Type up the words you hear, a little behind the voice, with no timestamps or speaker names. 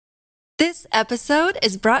This episode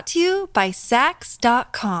is brought to you by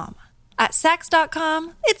Sax.com. At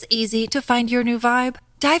Sax.com, it's easy to find your new vibe.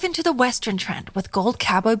 Dive into the Western trend with gold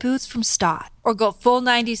cowboy boots from Stott, or go full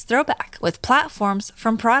 90s throwback with platforms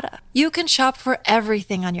from Prada. You can shop for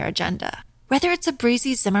everything on your agenda, whether it's a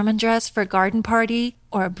breezy Zimmermann dress for a garden party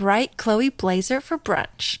or a bright Chloe blazer for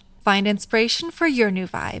brunch. Find inspiration for your new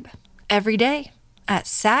vibe every day at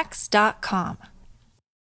Sax.com.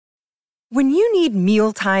 When you need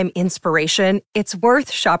mealtime inspiration, it's worth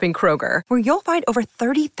shopping Kroger, where you'll find over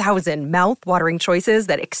 30,000 mouth-watering choices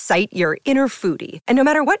that excite your inner foodie. And no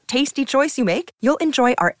matter what tasty choice you make, you'll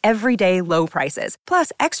enjoy our everyday low prices,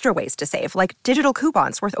 plus extra ways to save, like digital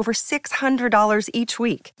coupons worth over $600 each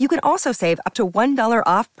week. You can also save up to $1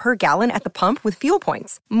 off per gallon at the pump with fuel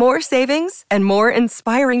points. More savings and more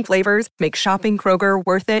inspiring flavors make shopping Kroger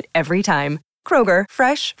worth it every time. Kroger,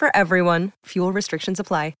 fresh for everyone. Fuel restrictions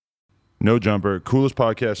apply. No Jumper, coolest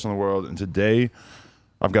podcast in the world. And today,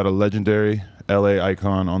 I've got a legendary LA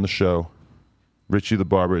icon on the show. Richie the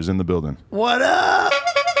Barber is in the building. What up?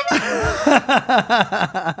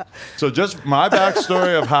 So just my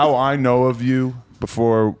backstory of how I know of you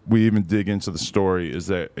before we even dig into the story is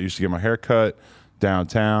that I used to get my hair cut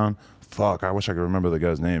downtown. Fuck, I wish I could remember the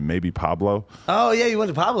guy's name. Maybe Pablo. Oh, yeah, you went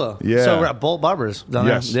to Pablo. Yeah. So we're at Bolt Barbers down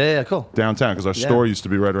Yes. there. Yeah, cool. Downtown, because our store used to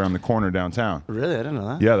be right around the corner downtown. Really? I didn't know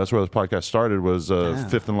that. Yeah, that's where this podcast started, was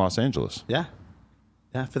Fifth in Los Angeles. Yeah.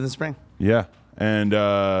 Yeah, Fifth and Spring. Yeah. And,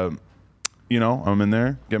 I'm in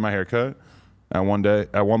there, get my hair cut. At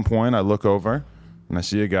one point, I look over and I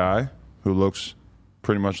see a guy who looks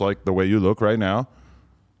pretty much like the way you look right now.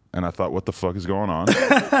 And I thought, what the fuck is going on?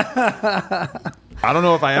 I don't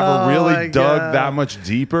know if I ever really dug that much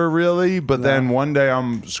deeper, really. But then one day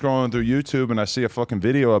I'm scrolling through YouTube and I see a fucking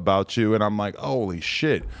video about you. And I'm like, holy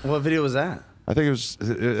shit. What video was that? I think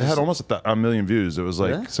it had almost a million views. It was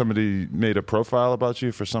like Really? somebody made a profile about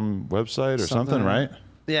you for some website or something, right?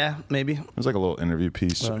 Yeah, maybe. It was like a little interview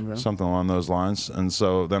piece, something along those lines. And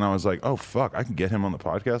so then I was like, oh, fuck, I can get him on the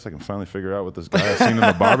podcast. I can finally figure out what this guy I seen in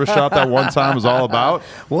the barbershop that one time was all about.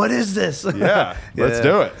 What is this? Yeah, let's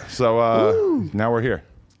do it. So now we're here.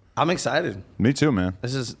 I'm excited. Me too, man.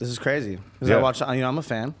 This is crazy. Because Yeah. I watch, I'm a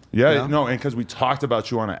fan. Yeah, you know? and because we talked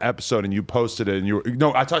about you on an episode and you posted it, and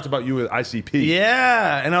I talked about you with ICP.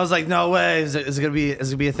 Yeah, and I was like, no way. Is it gonna be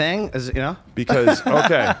a thing? Because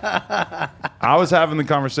I was having the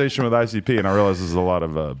conversation with ICP, and I realized there's a lot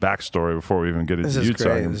of backstory before we even get into you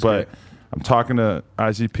talking. But I'm talking to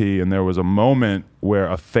ICP, and there was a moment where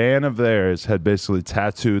a fan of theirs had basically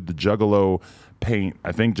tattooed the Juggalo paint,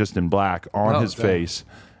 I think just in black, on his face.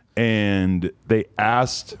 And they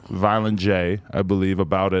asked Violent J, I believe,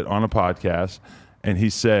 about it on a podcast. And he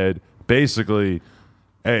said, basically,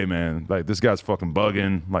 hey, man, like, this guy's fucking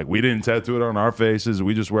bugging. Like, we didn't tattoo it on our faces.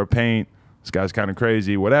 We just wear paint. This guy's kind of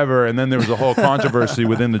crazy, whatever. And then there was a whole controversy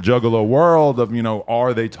within the Juggalo world of,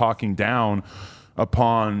 are they talking down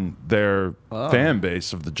upon their fan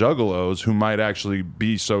base of the Juggalos who might actually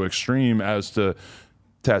be so extreme as to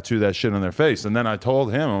tattoo that shit on their face. And then I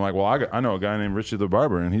told him, I'm like, well, I know a guy named Richie the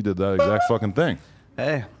Barber, and he did that exact fucking thing.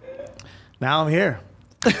 Hey, now I'm here.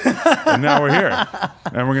 And now we're here,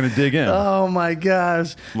 and we're gonna dig in. Oh my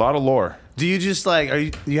gosh, A lot of lore. do you just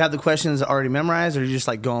you have the questions already memorized, or are you just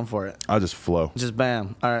like going for it? I just flow. Just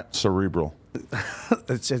bam. All right, Cerebral.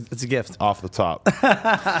 it's a gift. Off the top.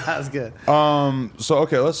 That's good. So,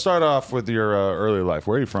 okay, let's start off with your early life.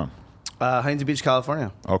 Where are you from? Huntington Beach,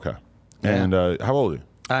 California. Okay. And how old are you?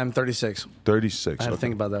 I'm 36. 36. I had to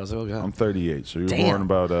think about that. I was like, oh god. I'm 38. So you were Damn. born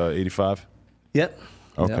about 85? Yep.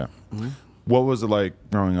 Okay. Yep. Mm-hmm. What was it like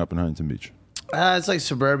growing up in Huntington Beach? It's like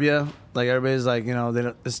suburbia. Like everybody's like,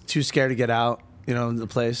 it's too scared to get out. The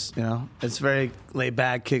place. It's very laid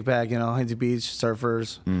back, kick back. Huntington Beach,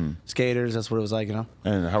 surfers, skaters. That's what it was like.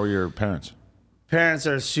 And how were your parents? Parents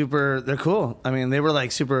are they're cool. I mean, they were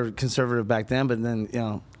like super conservative back then, but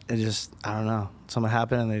then it just, I don't know, something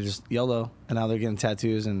happened and they just YOLO, and now they're getting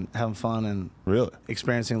tattoos and having fun and Really?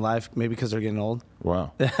 experiencing life. Maybe because they're getting old.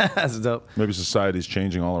 Wow. That's dope. Maybe society's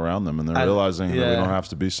changing all around them, and they're realizing that we yeah. don't have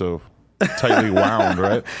to be so tightly wound,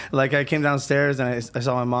 right? Like I came downstairs and I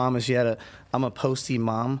saw my mom, and she had I'm a Posty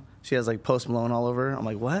mom. She has like Post Malone all over her. I'm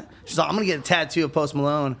like, what? She's like, I'm gonna get a tattoo of Post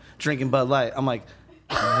Malone drinking Bud Light. I'm like,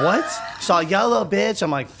 what? She's all yellow, bitch.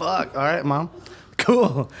 I'm like, fuck. All right, mom.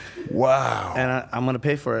 Cool. Wow. And I'm gonna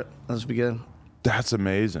pay for it. This will be good. That's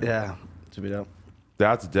amazing. Yeah, to be dope.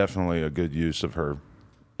 That's definitely a good use of her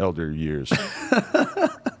elder years.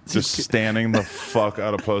 Just standing the fuck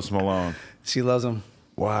out of Post Malone. She loves him.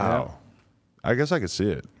 Wow. I guess I could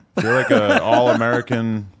see it. If you're like an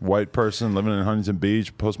all-American white person living in Huntington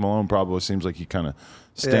Beach, Post Malone probably seems like he kind of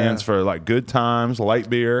stands for like good times, light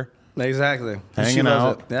beer. Exactly. Hanging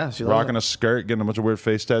out. Yeah, she loves rocking a skirt, getting a bunch of weird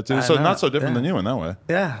face tattoos. So not so different than you in that way.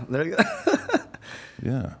 Yeah, there you go.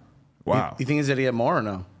 Yeah. Wow. You think he's gonna get more or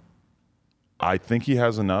no? I think he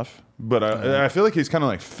has enough, but I feel like he's kind of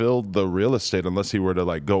like filled the real estate unless he were to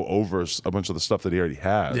like go over a bunch of the stuff that he already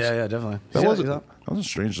has. Yeah, definitely. That was a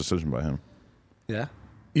strange decision by him. Yeah.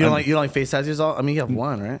 You don't like face tattoos all? I mean, you have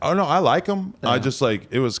one, right? Oh no, I like him. I just like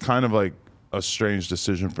it was kind of like a strange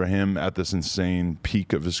decision for him at this insane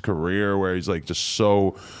peak of his career where he's like just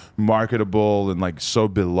so marketable and like so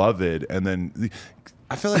beloved, and then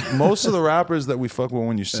I feel like most of the rappers that we fuck with,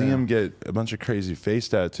 when you see them get a bunch of crazy face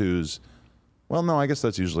tattoos, well, no, I guess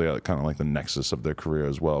that's usually kind of like the nexus of their career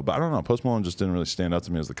as well. But I don't know. Post Malone just didn't really stand out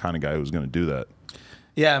to me as the kind of guy who was going to do that.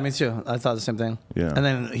 Yeah, me too. I thought the same thing. Yeah. And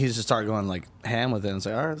then he just started going like ham with it and it's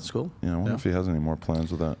like, all right, that's cool. Yeah, I wonder if he has any more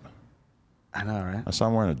plans with that. I know, right? I saw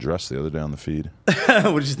him wearing a dress the other day on the feed.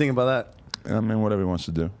 What did you think about that? I mean, whatever he wants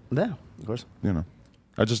to do. Yeah, of course. You know,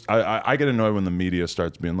 I get annoyed when the media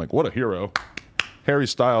starts being like, what a hero. Harry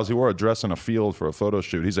Styles, he wore a dress in a field for a photo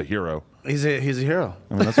shoot. He's a hero. He's a hero.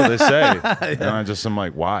 I mean, that's what they say. And I'm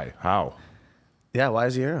like, why? How? Yeah, why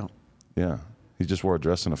is he a hero? Yeah. He just wore a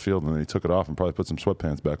dress in a field and then he took it off and probably put some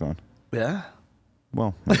sweatpants back on. Yeah.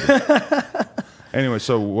 Well. Anyway,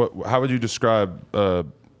 so how would you describe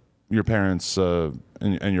your parents and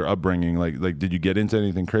your upbringing? Like, did you get into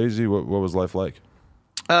anything crazy? What was life like?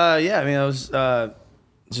 Yeah, I mean, it was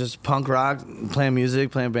just punk rock, playing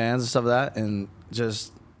music, playing bands and stuff like that, and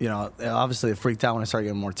just, you know, obviously it freaked out when I started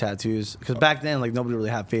getting more tattoos, because back then, like, nobody really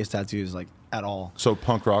had face tattoos, like, at all. So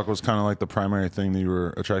punk rock was kind of like the primary thing that you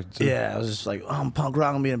were attracted to? Yeah, I was just like, oh, I'm punk rock,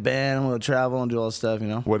 I'm gonna be in a band, I'm gonna travel and do all this stuff, you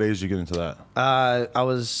know? What age did you get into that? I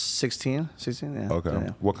was 16, yeah. Okay. Yeah.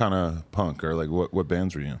 What kind of punk, or like what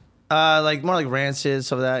bands were you in? Like more like Rancid,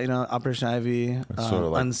 stuff like that, you know, Operation Ivy, sort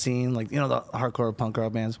of like, Unseen, like, you know, the hardcore punk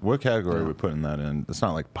rock bands. What category are we putting that in? It's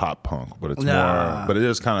not like pop punk, but it's more, but it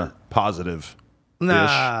is kind of positive.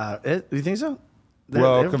 Nah, you think so?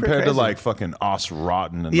 They're compared to like fucking Os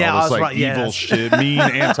Rotten and all this like evil shit, mean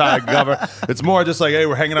anti-government. It's more just like, hey,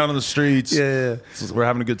 we're hanging out on the streets. Yeah. We're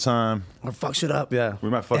having a good time. Or fuck shit up, yeah. We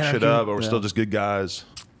might fuck shit up, but we're still just good guys.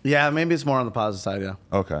 Yeah, maybe it's more on the positive side,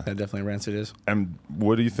 yeah. Okay. Yeah, definitely Rancid is. And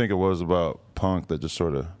what do you think it was about punk that just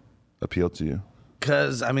sort of appealed to you?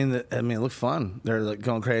 Because, I mean, it looked fun. They're like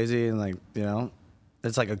going crazy and like, you know,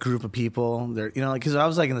 it's like a group of people. They're, you know, like, because I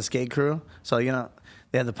was like in the skate crew. So, you know,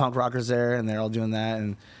 they had the punk rockers there and they're all doing that.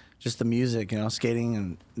 And just the music, you know, skating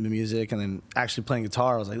and the music and then actually playing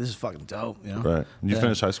guitar. I was like, this is fucking dope, you know? Right. Did you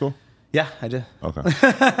finish high school? Yeah, I did. Okay.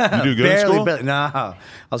 You do good in school? Barely. No. I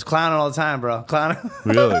was clowning all the time, bro. Clowning.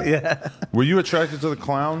 Really? Yeah. Were you attracted to the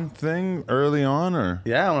clown thing early on, or?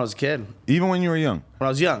 Yeah, when I was a kid. Even when you were young? When I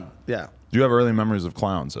was young, yeah. Do you have early memories of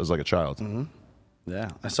clowns as like a child? Mm-hmm. Yeah.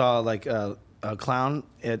 I saw like a clown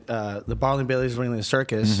at the Barley Bailey's Ringling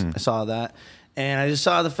Circus. Mm-hmm. I saw that. And I just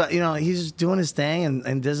saw the fact, you know, he's just doing his thing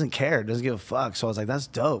and doesn't care, doesn't give a fuck. So I was like, that's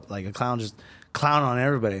dope. Like a clown just clowning on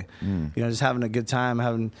everybody. You know, just having a good time,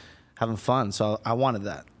 having fun. So I wanted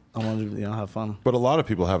that. I wanted to, you know, have fun. But a lot of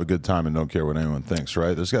people have a good time and don't care what anyone thinks,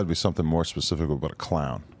 right? There's got to be something more specific about a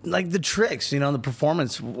clown. Like the tricks, you know, the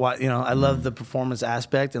performance. What, you know, I love the performance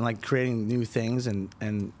aspect and like creating new things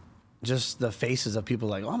and just the faces of people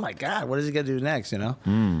like, oh my God, what is he going to do next? You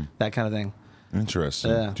know, that kind of thing.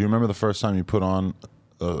 Interesting. Yeah. Do you remember the first time you put on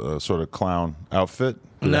a sort of clown outfit?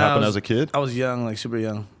 Did it happen as a kid? I was young, like super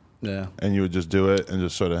young. Yeah. And you would just do it and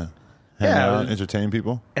just sort of hang out and entertain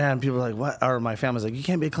people? And people were like, what? Or my family's like, you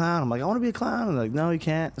can't be a clown. I'm like, I want to be a clown. And they're like, no, you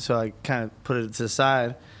can't. So I kind of put it to the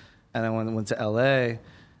side. And then when I went to LA,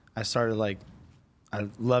 I started like,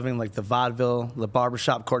 loving like the vaudeville, the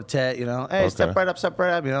barbershop quartet, you know, hey, step right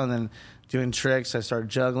up, you know, and then doing tricks. I started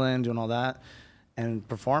juggling, doing all that. And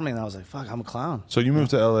performing, and I was like, fuck, I'm a clown. So you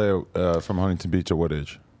moved to LA from Huntington Beach at what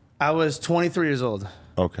age? I was 23 years old.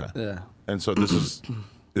 Okay. Yeah. And so this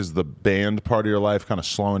is the band part of your life kind of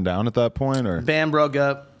slowing down at that point, or? Band broke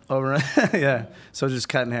up over, yeah. So just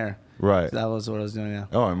cutting hair. Right. That was what I was doing, yeah.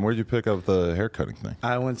 Oh, and where'd you pick up the hair cutting thing?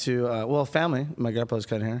 I went to, family. My grandpa was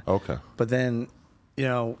cutting hair. Okay. But then, you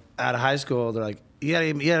know, out of high school, they're like, you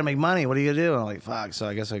gotta make money. What are you gonna do? And I'm like, fuck. So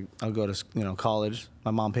I guess I'll go to, you know, college.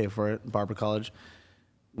 My mom paid for it, Barber College.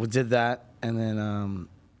 We did that, and then,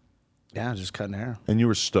 just cutting hair. And you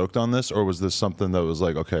were stoked on this, or was this something that was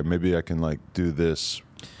like, okay, maybe I can like do this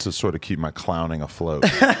to sort of keep my clowning afloat?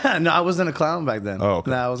 No, I wasn't a clown back then. Oh,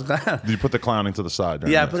 okay. No, I was a clown. Did you put the clowning to the side?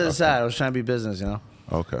 Yeah, I put it aside. I was trying to be business, you know.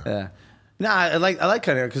 Okay. Yeah. No, I like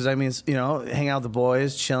cutting hair because I mean, you know, hang out with the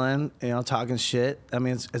boys, chilling, you know, talking shit. I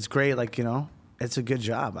mean, it's great, like, you know, it's a good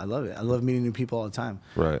job. I love it. I love meeting new people all the time.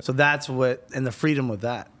 Right. So that's what, and the freedom with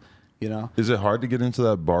that, you know. Is it hard to get into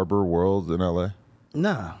that barber world in LA?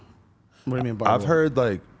 Nah. What do you mean barber? I've heard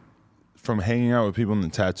like from hanging out with people in the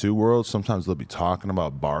tattoo world, sometimes they'll be talking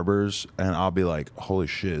about barbers, and I'll be like, holy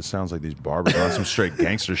shit, it sounds like these barbers are on some straight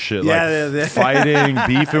gangster shit, like fighting,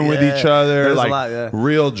 beefing with each other, there's like a lot,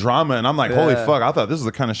 real drama. And I'm like, holy fuck, I thought this is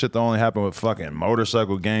the kind of shit that only happened with fucking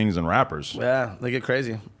motorcycle gangs and rappers. Yeah, they get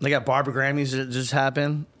crazy. They got barber Grammys that just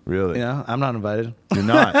happened. Really? You know, I'm not invited. You're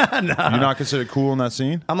not? No. You're not considered cool in that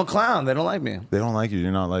scene? I'm a clown. They don't like me. They don't like you.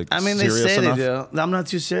 You're not like I mean, they serious say enough? they do. I'm not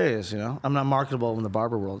too serious, you know. I'm not marketable in the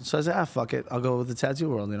barber world. So I said, fuck it. I'll go with the tattoo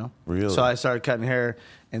world, you know. Really? So I started cutting hair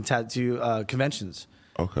in tattoo conventions.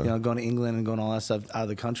 Okay. You know, going to England and going all that stuff out of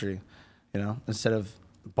the country, you know, instead of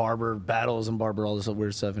barber battles and barber all this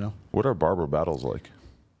weird stuff, you know. What are barber battles like?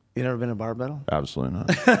 You never been to a barber battle? Absolutely not.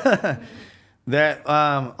 That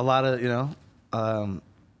a lot of,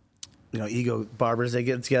 ego barbers, they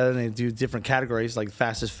get together and they do different categories like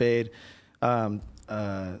fastest fade, crazy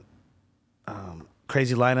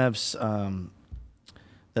lineups.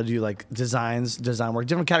 They'll do like design work,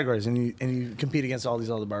 different categories, and you compete against all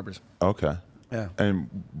these other barbers. Okay. Yeah. And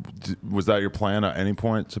was that your plan at any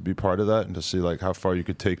point to be part of that and to see like how far you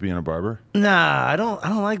could take being a barber? Nah, I don't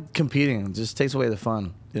like competing. It just takes away the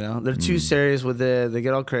fun. You know, they're too serious with it. They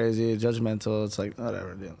get all crazy, judgmental. It's like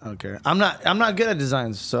whatever, dude. I don't care. I'm not good at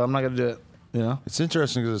designs, so I'm not gonna do it. You know. It's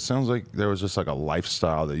interesting because it sounds like there was just like a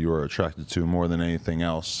lifestyle that you were attracted to more than anything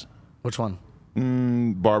else. Which one?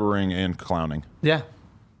 Barbering and clowning. Yeah,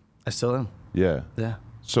 I still am. Yeah. Yeah.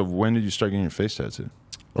 So when did you start getting your face tattooed?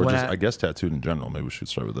 Or When just, I guess, tattooed in general. Maybe we should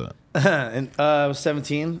start with that. And I was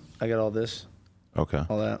 17. I got all this, Okay.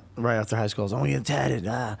 all that right after high school. I was, I'm gonna get tatted.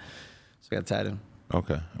 So I got tatted.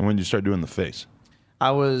 Okay. And when did you start doing the face?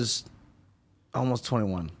 I was almost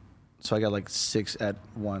 21, so I got like 6 at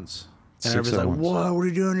once. And 6 everybody's at like, once. "What? What are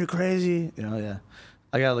you doing? You're crazy!" You know, yeah.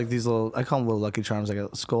 I got like these little, I call them little Lucky Charms. I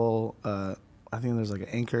got a skull. I think there's like an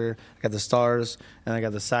anchor. I got the stars, and I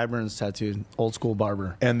got the sideburns tattooed. Old school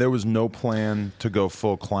barber. And there was no plan to go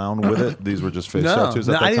full clown with it? These were just face tattoos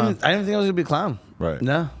at that I time? didn't think I was gonna be a clown. Right.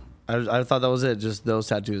 No, I thought that was it. Just those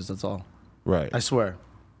tattoos. That's all. Right. I swear.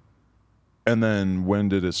 And then when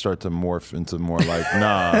did it start to morph into more like,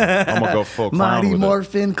 nah, I'm going to go full clown Mighty with it?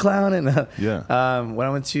 Morphin clowning. Yeah. When I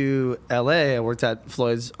went to LA, I worked at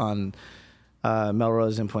Floyd's on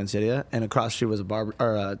Melrose in Poinsettia, and across the street was a barber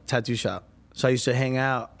or a tattoo shop. So I used to hang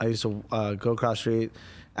out. I used to go across the street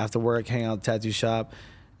after work, hang out at the tattoo shop,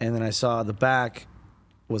 and then I saw the back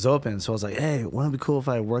was open. So I was like, hey, wouldn't it be cool if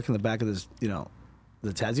I work in the back of this,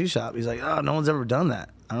 the tattoo shop? He's like, oh, no one's ever done that.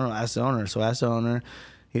 I don't know. Ask the owner. So I asked the owner.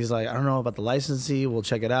 He's like, I don't know about the licensing. We'll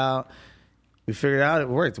check it out. We figured out it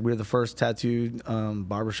worked. We were the first tattooed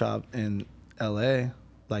barbershop in LA,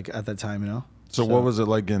 like at that time, So what was it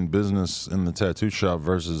like in business in the tattoo shop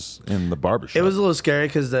versus in the barbershop? It was a little scary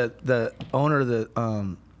because the owner of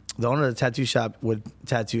the tattoo shop would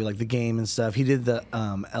tattoo like the game and stuff. He did the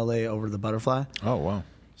LA over the butterfly. Oh, wow.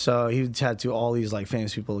 So he would tattoo all these like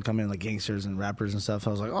famous people that come in, like gangsters and rappers and stuff. I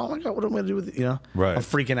was like, oh my God, what am I gonna do with it? Right. I'm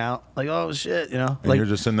freaking out. Like, oh shit, And like you're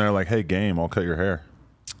just in there like, hey, game, I'll cut your hair.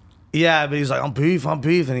 yeah, but he's like, I'm beef,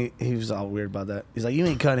 and he was all weird about that. He's like, you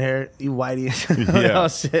ain't cutting hair, you whitey. Yeah. Oh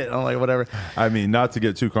shit. I'm like, whatever. I mean, not to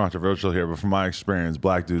get too controversial here, but from my experience,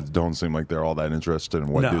 black dudes don't seem like they're all that interested in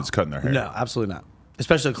white dudes cutting their hair. No, absolutely not.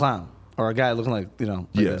 Especially a clown or a guy looking like,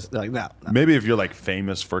 like this. They're like, no. Maybe if you're like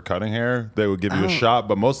famous for cutting hair, they would give you a shot.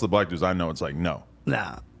 But most of the black dudes I know, it's like, no.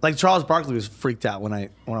 Nah. Like Charles Barkley was freaked out when I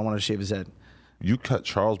wanted to shave his head. You cut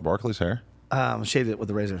Charles Barkley's hair? Shaved it with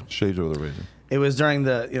a razor. Shaved it with a razor. It was during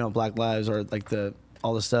the Black Lives or like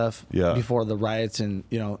all the stuff before the riots and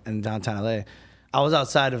in downtown LA. I was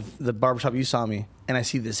outside of the barbershop. You saw me, and I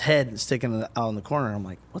see this head sticking out in the corner. I'm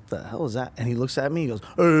like, what the hell is that? And he looks at me. He goes,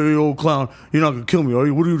 hey, old clown, you're not gonna kill me, are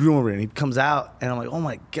you? What are you doing over here? And he comes out, and I'm like, oh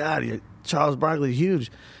my God, Charles Barkley,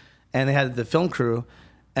 huge. And they had the film crew,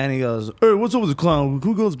 and he goes, hey, what's up with the clown?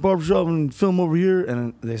 Can we go to the barbershop and film over here?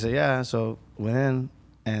 And they say, yeah. So went in,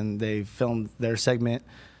 and they filmed their segment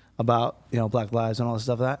about Black Lives and all this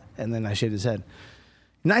stuff like that, and then I shaved his head.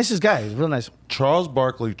 Nicest guy, he's real nice. Charles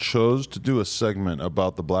Barkley chose to do a segment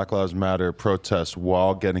about the Black Lives Matter protest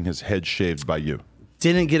while getting his head shaved by you.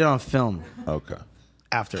 Didn't get it on film. Okay.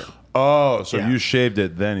 After. Oh, so Yeah. you shaved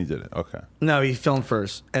it, then he did it. Okay. No, he filmed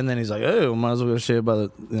first, and then he's like, "Hey, we might as well go shave by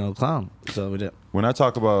the clown." So we did. When I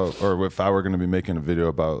talk about, or if I were going to be making a video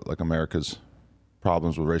about like America's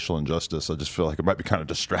problems with racial injustice, I just feel like it might be kind of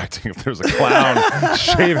distracting if there's a clown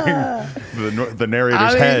shaving the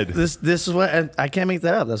narrator's head. This is what I can't make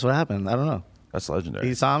that up. That's what happened. I don't know. That's legendary.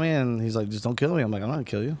 He saw me and he's like, just don't kill me. I'm like, I'm not gonna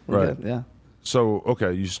kill you. Right. Good. Yeah. So,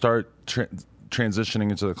 okay, you start transitioning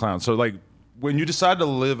into the clown. So, like, when you decide to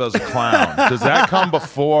live as a clown, does that come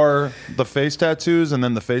before the face tattoos, and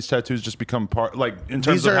then the face tattoos just become part, like, in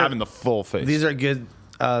terms of having the full face? These are good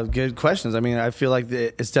questions. I mean, I feel like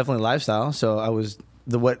it's definitely lifestyle. So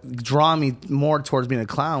what draw me more towards being a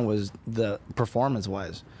clown was the performance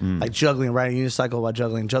wise, like juggling, riding a unicycle while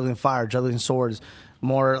juggling fire, juggling swords,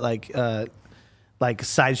 more like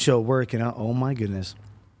sideshow work. You know? Oh my goodness.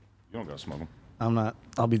 You don't gotta smoke them. I'm not.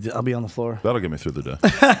 I'll be on the floor. That'll get me through the day.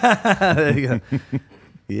 There you go.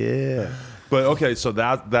 Yeah. But okay, so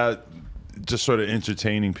that just sort of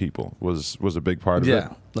entertaining people was a big part of it.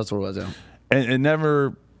 Yeah, that's what it was. Yeah. And it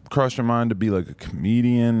never crossed your mind to be like a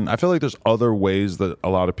comedian? I feel like there's other ways that a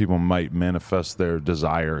lot of people might manifest their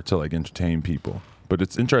desire to like entertain people. But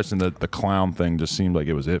it's interesting that the clown thing just seemed like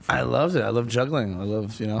it was it for I me. loved it. I love juggling. I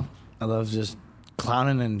love just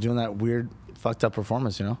clowning and doing that weird, fucked up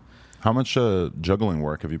performance, you know? How much juggling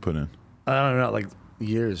work have you put in? I don't know, like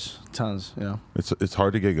years, tons, you know? It's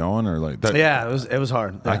hard to get going, or like that? Yeah, it was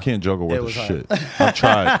hard. Yeah. I can't juggle with the shit. I've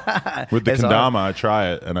tried. With the kendama, I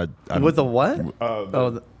try it. And I with the what?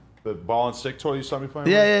 The ball and stick toy you saw me playing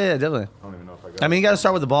with? Yeah, definitely. I don't even know if I got it. I mean, you got to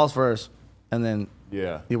start with the balls first, and then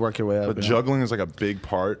you work your way up. But juggling is like a big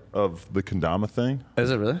part of the kendama thing. Is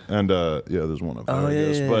it really? And there's one of them. I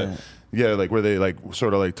guess. But yeah, like where they like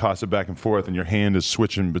sort of like toss it back and forth, and your hand is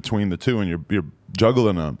switching between the two, and you're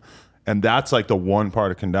juggling them. And that's like the one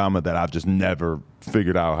part of kendama that I've just never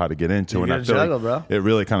figured out how to get into. You and I feel juggle, like bro. It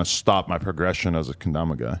really kind of stopped my progression as a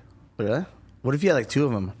kendama guy. Really? What if you had like two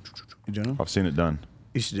of them? You doing them? I've seen it done.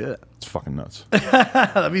 You should do it. It's fucking nuts.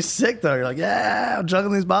 That'd be sick though. You're like, yeah, I'm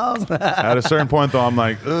juggling these balls. At a certain point though, I'm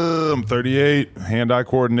like, I'm 38, hand-eye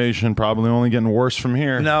coordination probably only getting worse from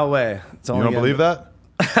here. No way. You don't believe that?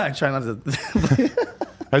 I try not to.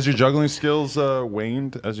 Has your juggling skills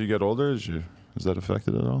waned as you get older? Is that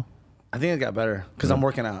affected at all? I think it got better because I'm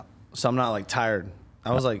working out, so I'm not like tired.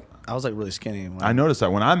 I was like really skinny. I noticed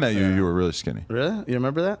that when I met you, you were really skinny. Really? You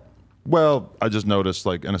remember that? Well, I just noticed,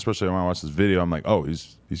 like, and especially when I watched this video, I'm like, oh,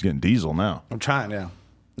 he's getting diesel now. I'm trying, yeah.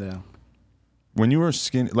 When you were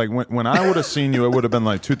skinny, like when I would have seen you, it would have been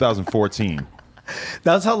like 2014.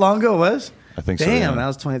 That's how long ago it was? I think so. Damn, yeah. that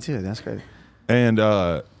was 22. That's crazy. And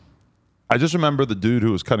I just remember the dude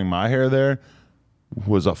who was cutting my hair there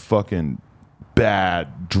was a fucking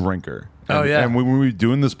bad drinker. Oh, yeah. And when we were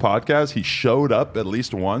doing this podcast, he showed up at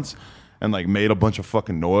least once and like made a bunch of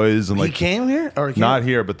fucking noise. And like he came here? Or not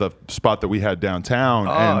here, but the spot that we had downtown.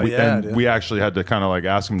 Oh, and we actually had to kind of like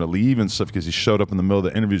ask him to leave and stuff because he showed up in the middle of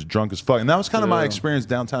the interviews drunk as fuck. And that was kind of my experience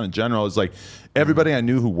downtown in general. Is like everybody I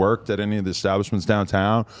knew who worked at any of the establishments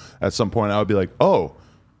downtown, at some point I would be like, oh,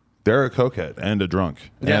 they're a cokehead and a drunk.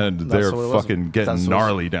 Yeah, and they're fucking getting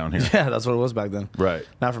gnarly down here. Yeah, that's what it was back then. Right.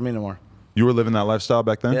 Not for me no more. You were living that lifestyle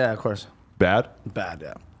back then? Yeah, of course. Bad? Bad,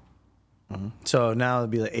 yeah. Mm-hmm. So now it'd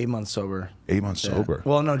be like 8 months sober. 8 months sober?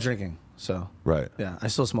 Well, no drinking. So right. Yeah, I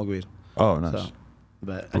still smoke weed. Oh, nice. So,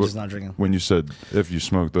 but I'm just not drinking. When you said if you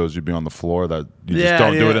smoked those, you'd be on the floor, that you just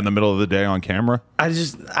don't do it in the middle of the day on camera? I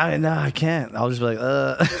can't. I'll just be like,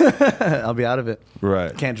 I'll be out of it.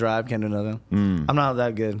 Right. Can't drive, can't do nothing. I'm not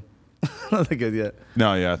that good. Not that good yet.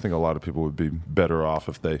 No, yeah, I think a lot of people would be better off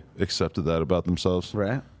if they accepted that about themselves.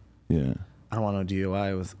 Right? Yeah. I don't want no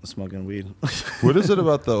DUI with smoking weed. What is it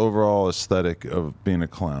about the overall aesthetic of being a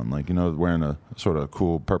clown? Like, you know, wearing a sort of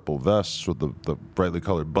cool purple vest with the brightly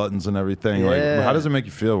colored buttons and everything. Yeah. Like, how does it make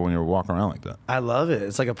you feel when you're walking around like that? I love it.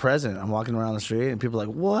 It's like a present. I'm walking around the street and people are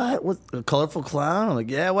like, what? A colorful clown? I'm like,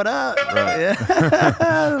 yeah, what up? Right.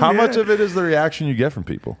 Yeah. How much of it is the reaction you get from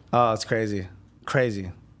people? Oh, it's crazy.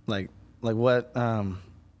 Crazy. Like what? I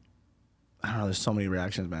don't know. There's so many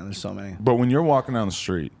reactions, man. There's so many. But when you're walking down the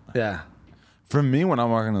street. Yeah. For me, when I'm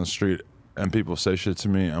walking down the street and people say shit to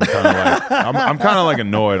me, I'm kind of like I'm kind of like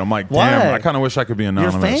annoyed. I'm like, damn, Why? I kind of wish I could be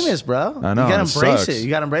anonymous. You're famous, bro. I know. You gotta embrace sucks. it. You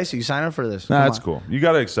gotta embrace it. You sign up for this. Nah, that's cool. You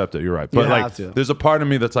gotta accept it. You're right. But You like, have to. there's a part of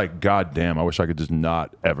me that's like, God damn, I wish I could just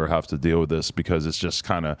not ever have to deal with this because it's just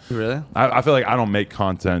kind of. Really? I feel like I don't make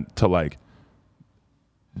content to like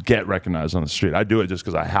get recognized on the street. I do it just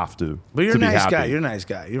because I have to. But you're to a be nice happy. guy. You're a nice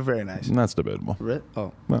guy. You're very nice. And that's debatable. Really?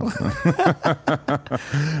 Oh. Well,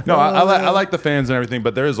 no, I like the fans and everything,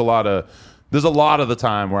 but there's a lot of the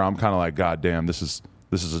time where I'm kind of like, God damn, this is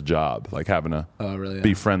a job, like having to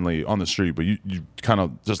be friendly on the street. But you kind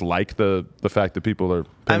of just like the fact that people are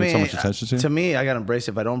paying so much attention to you? To me, I gotta embrace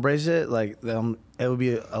it. If I don't embrace it, like it would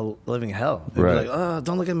be a living hell. It'd Right. be like, oh,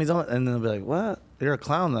 don't look at me, don't. And then they'll be like, what? You're a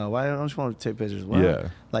clown though. Why don't you want to take pictures? What? Yeah.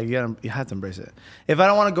 Like you have to embrace it. If I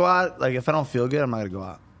don't want to go out, like if I don't feel good, I'm not gonna go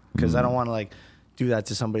out because I don't want to like do that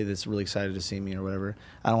to somebody that's really excited to see me or whatever.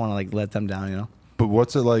 I don't want to like let them down, you know. But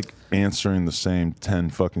what's it like answering the same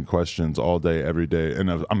 10 fucking questions all day, every day?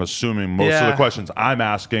 And I'm assuming most of the questions I'm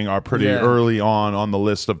asking are pretty early on the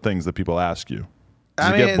list of things that people ask you.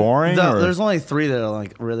 Does it get boring? There's only 3 that are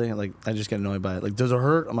like, really? Like, I just get annoyed by it. Like, does it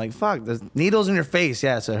hurt? I'm like, fuck, there's needles in your face.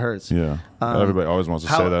 Yes, it hurts. Yeah. Everybody always wants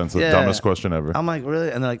to say that. It's the dumbest question ever. I'm like,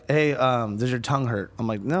 really? And they're like, hey, does your tongue hurt? I'm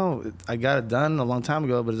like, no, I got it done a long time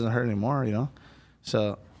ago, but it doesn't hurt anymore, you know?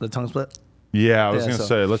 So, the tongue split? Yeah, I was going to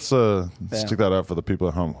say, let's stick that out for the people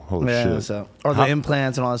at home. Holy shit. So, or the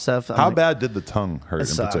implants and all that stuff. How bad did the tongue hurt in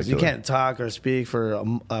particular? You can't talk or speak for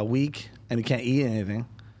a week, and you can't eat anything.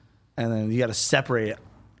 And then you got to separate it.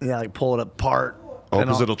 You got to like pull it apart. Oh,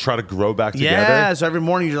 because it'll try to grow back together? Yeah, so every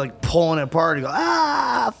morning you're like pulling it apart. You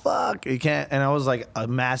go, fuck. You can't. And I was like a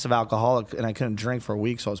massive alcoholic, and I couldn't drink for a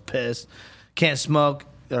week, so I was pissed. Can't smoke,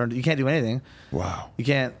 or you can't do anything. Wow. You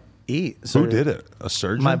can't eat. So who did it? A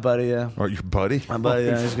surgeon? My buddy, yeah. Or your buddy? My buddy,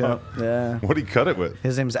 yeah. He's good. Yeah. What did he cut it with?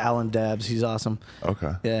 His name's Alan Dabbs. He's awesome.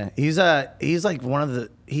 Okay. Yeah. He's like he's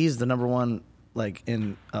the number one like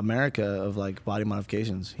in America of like body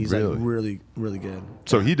modifications. He's like really, really good.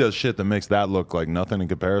 So he does shit that makes that look like nothing in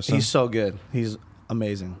comparison? He's so good. He's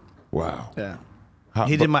amazing. Wow. Yeah.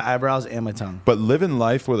 He did my eyebrows and my tongue. But living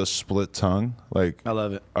life with a split tongue, like I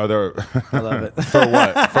love it. Are there? I love it. For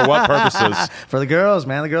what? For what purposes? For the girls,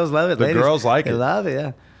 man. The girls love it. The girls like it. They love it.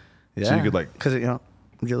 Yeah. Yeah. So you could like, because your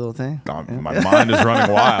little thing. My mind is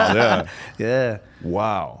running wild. Yeah. Yeah.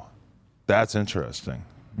 Wow, that's interesting.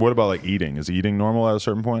 What about like eating? Is eating normal at a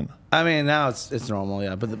certain point? I mean, now it's normal.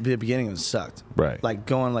 Yeah, but the beginning it sucked. Right. Like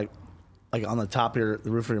going like on the top of the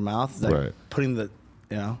roof of your mouth. Like putting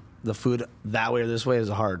the food that way or this way is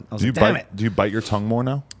hard. I was like, damn it. Do you bite your tongue more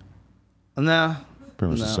now? No.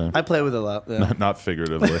 Pretty much the same. I play with it a lot. Yeah. Not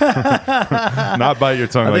figuratively. Not bite your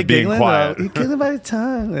tongue, like being quiet. You can't bite your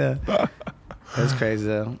tongue. Yeah. That's crazy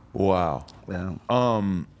though. Wow. Yeah.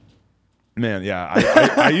 Man, yeah.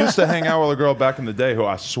 I used to hang out with a girl back in the day who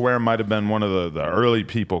I swear might have been one of the early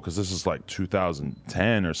people, because this is like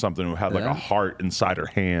 2010 or something, who had like a heart inside her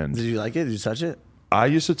hand. Did you like it? Did you touch it? I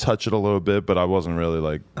used to touch it a little bit, but I wasn't really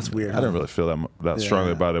like... That's weird. I didn't really feel that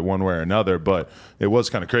strongly about it one way or another, but it was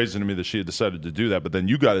kind of crazy to me that she had decided to do that. But then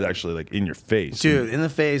you got it actually like in your face. Dude, in the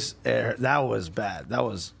face, that was bad. That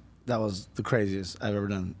was the craziest I've ever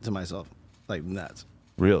done to myself. Like nuts.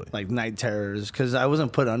 Really? Like night terrors, because I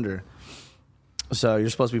wasn't put under. So you're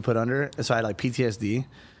supposed to be put under. So I had like PTSD.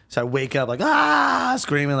 So I wake up like,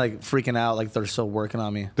 screaming, like freaking out, like they're still working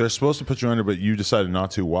on me. They're supposed to put you under, but you decided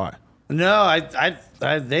not to. Why? No,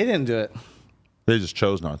 they didn't do it. They just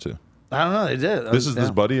chose not to. I don't know. They did.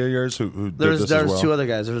 This buddy of yours who did this as well? There's 2 other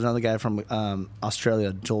guys. There was another guy from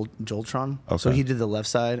Australia, Joltron. Okay. So he did the left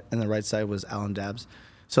side, and the right side was Alan Dabbs.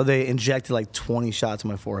 So they injected like 20 shots in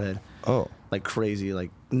my forehead. Oh. Like crazy,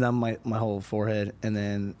 like numb my whole forehead. And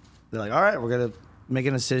then they're like, all right, we're going to make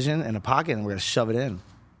an incision in a pocket, and we're going to shove it in.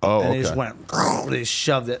 Oh, and they just went, they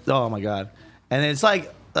shoved it. Oh, my God. And it's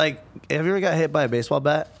like, have you ever got hit by a baseball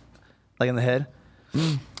bat? Like in the head?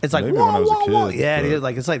 It's like, maybe when I was a kid. Yeah, dude,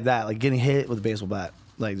 like it's like that, like getting hit with a baseball bat.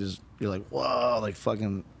 Like just you're like, whoa, like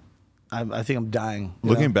fucking. I think I'm dying.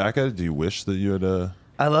 Looking back at it, do you wish that you had?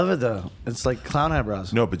 I love it though. It's like clown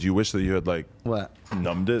eyebrows. No, but do you wish that you had like what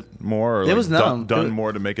numbed it more, or it like was numb. done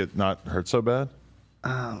more to make it not hurt so bad?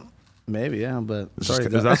 Maybe, yeah, but that's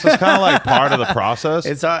just kind of like part of the process.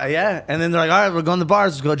 It's yeah, and then they're like, all right, we're going to the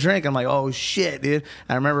bars, let's go drink. I'm like, oh shit, dude.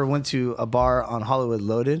 I remember I went to a bar on Hollywood,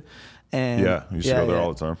 Loaded. And yeah, you used to go there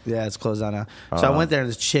all the time. Yeah, it's closed down now. So I went there, and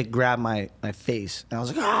this chick grabbed my face, and I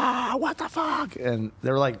was like, what the fuck? And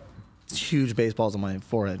there were like huge baseballs on my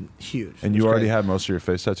forehead, huge. And you already had most of your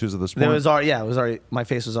face tattoos at this point? It was already. My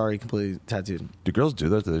face was already completely tattooed. Do girls do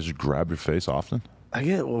that? Do they just grab your face often? I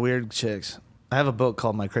get weird chicks. I have a book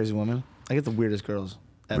called My Crazy Woman. I get the weirdest girls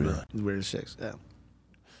ever. Really? The weirdest chicks. Yeah.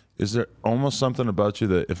 Is there almost something about you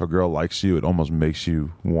that if a girl likes you, it almost makes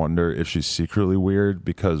you wonder if she's secretly weird,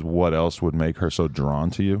 because what else would make her so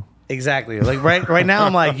drawn to you? Exactly. Like right now,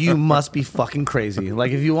 I'm like, you must be fucking crazy.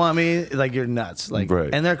 Like if you want me, like you're nuts. Like,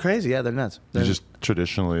 and they're crazy. Yeah, they're nuts. You just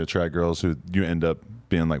traditionally attract girls who you end up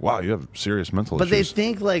being like, wow, you have serious mental issues. But they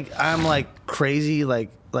think like I'm like crazy,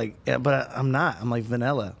 like, but I'm not. I'm like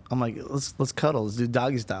vanilla. I'm like, let's cuddle. Let's do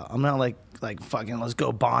doggy style. I'm not like fucking let's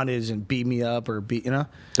go bondage and beat me up or beat, you know?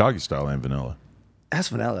 Doggy style ain't vanilla. That's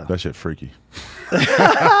vanilla. That shit freaky. Get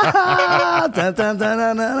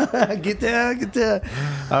there.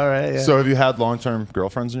 All right. Yeah. So have you had long-term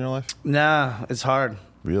girlfriends in your life? Nah, it's hard.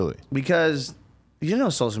 Really? Because,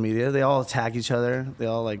 social media, they all attack each other. They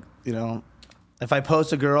all like, If I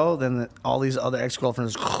post a girl, then all these other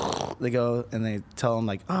ex-girlfriends, they go and they tell them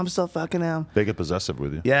like, oh, I'm still fucking him. They get possessive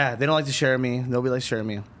with you. Yeah, they don't like to share me. Nobody likes to share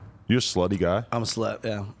me. You're a slutty guy? I'm a slut,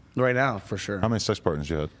 yeah. Right now, for sure. How many sex partners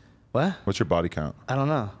you had? What? What's your body count? I don't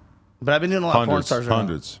know. But I've been doing a lot of porn stars right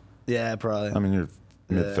Hundreds. now. Yeah, probably. I mean, you're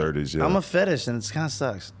mid-30s, yeah. I'm a fetish, and it kind of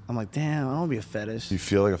sucks. I'm like, damn, I don't want to be a fetish. You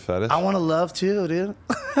feel like a fetish? I want to love too, dude.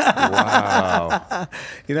 Wow.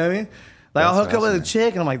 You know what I mean? Like, That's I'll hook up with a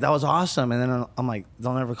chick, and I'm like, that was awesome. And then I'm like,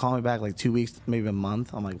 they'll never call me back, like 2 weeks, maybe a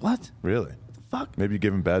month. I'm like, what? Really? Fuck. Maybe you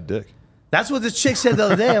give him bad dick. That's what this chick said the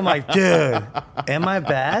other day. I'm like, dude, am I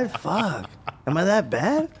bad? Fuck. Am I that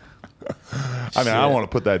bad? I mean, I don't want to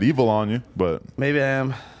put that evil on you, but Maybe I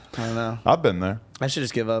am. I don't know. I've been there. I should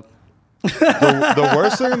just give up. The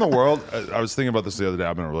worst thing in the world, I was thinking about this the other day,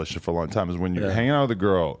 I've been in a relationship for a long time, is when you're hanging out with a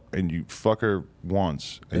girl and you fuck her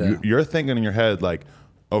once, and you're thinking in your head, like,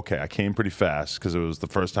 okay, I came pretty fast because it was the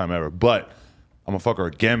first time ever, but I'm going to fuck her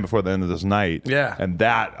again before the end of this night. Yeah. And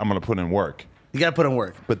that, I'm going to put in work. You got to put in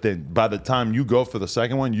work. But then by the time you go for the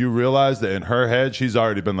second one, you realize that in her head, she's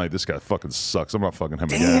already been like, this guy fucking sucks. I'm not fucking him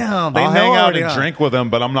again. Damn, they I'll know hang out already, and drink with him,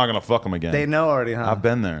 but I'm not going to fuck him again. They know already, huh? I've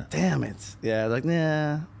been there. Damn it. Yeah, like,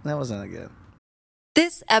 nah, that wasn't that good.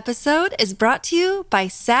 This episode is brought to you by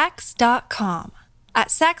Sax.com. At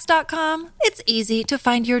Sax.com, it's easy to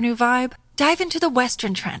find your new vibe. Dive into the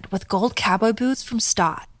Western trend with gold cowboy boots from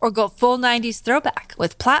Stott, or go full 90s throwback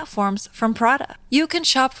with platforms from Prada. You can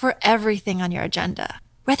shop for everything on your agenda,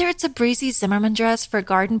 whether it's a breezy Zimmermann dress for a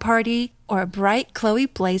garden party or a bright Chloe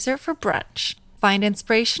blazer for brunch. Find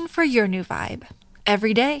inspiration for your new vibe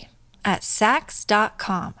every day at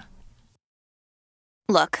Sax.com.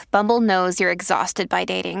 Look, Bumble knows you're exhausted by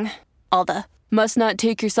dating. All the must not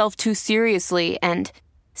take yourself too seriously and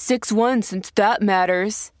 6'1" since that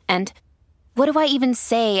matters. And what do I even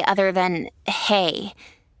say other than hey?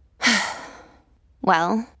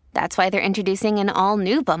 Well, that's why they're introducing an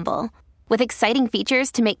all-new Bumble with exciting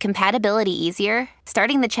features to make compatibility easier,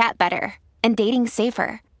 starting the chat better, and dating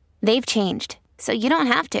safer. They've changed, so you don't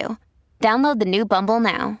have to. Download the new Bumble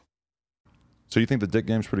now. So you think the dick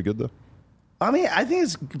game's pretty good, though? I mean, I think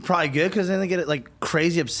it's probably good because then they get it like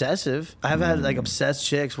crazy obsessive. I've had like obsessed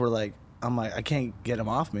chicks where like, I'm like, I can't get them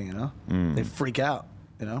off me, you know? They freak out,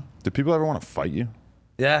 you know? Do people ever want to fight you?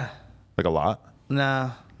 Yeah. Like a lot?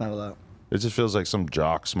 Nah, not a lot. It just feels like some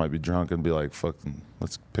jocks might be drunk and be like, fucking,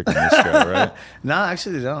 let's pick on this guy, right? No,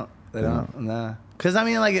 actually they don't. They don't. Nah. Because I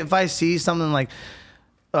mean, like if I see something like,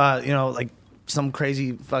 you know, like some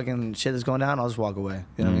crazy fucking shit that's going down, I'll just walk away.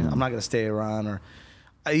 You know what I mean? I'm not going to stay around or...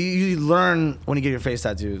 You learn when you get your face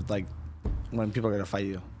tattooed, like when people are going to fight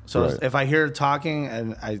you. So if I hear talking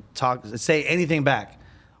and I say anything back,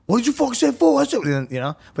 what did you fucking say for? You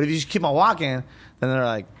know? But if you just keep on walking,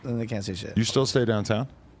 then they can't say shit. You still stay downtown?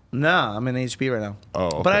 No, I'm in HP right now.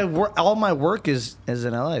 Oh, okay. But all my work is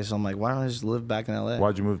in LA, so I'm like, why don't I just live back in LA?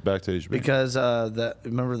 Why'd you move back to HP? Because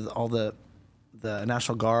remember all the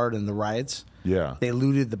National Guard and the riots? Yeah. They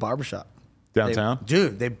looted the barbershop. Downtown?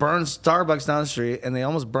 They burned Starbucks down the street, and they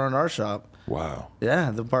almost burned our shop. Wow.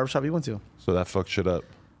 Yeah, the barbershop you went to. So that fucked shit up.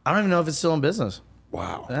 I don't even know if it's still in business.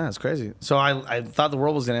 Wow. Yeah, it's crazy. So I thought the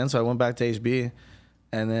world was going to end, so I went back to HB,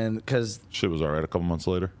 and then, because... Shit was all right a couple months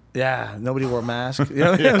later. Yeah, nobody wore masks. You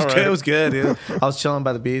know, it was good, dude. I was chilling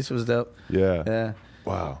by the beach. It was dope. Yeah. Yeah.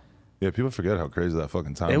 Wow. Yeah, people forget how crazy that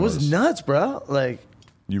fucking time was. It was nuts, bro. Like...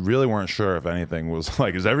 You really weren't sure if anything was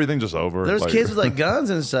like, is everything just over? There was kids with like guns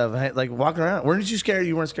and stuff, like walking around. Weren't you scared?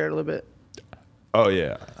 You weren't scared a little bit? Oh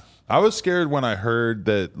yeah, I was scared when I heard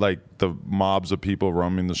that like the mobs of people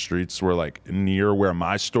roaming the streets were like near where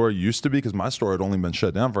my store used to be, because my store had only been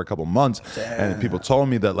shut down for a couple months. Damn. And people told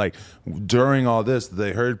me that like during all this,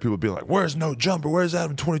 they heard people be like, "Where's No Jumper? Where's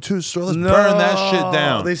Adam 22's store? Let's burn that shit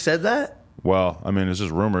down." They said that? Well, I mean, it's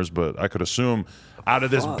just rumors, but I could assume out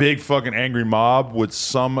of this big fucking angry mob, would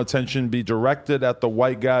some attention be directed at the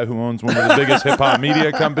white guy who owns one of the biggest hip hop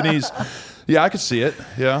media companies? Yeah, I could see it.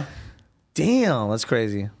 Yeah. Damn, that's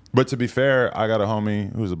crazy. But to be fair, I got a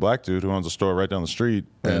homie who's a black dude who owns a store right down the street,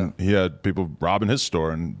 and he had people robbing his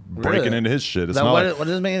store and breaking into his shit. It's now, not what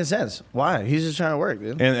doesn't make any sense? Why? He's just trying to work,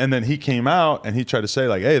 dude. And then he came out and he tried to say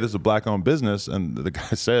like, "Hey, this is a black-owned business," and the guy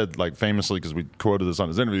said like famously, because we quoted this on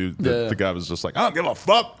his interview, the guy was just like, "I don't give a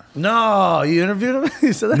fuck." No, you interviewed him?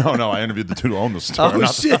 You said that? No, I interviewed the dude who owned the store,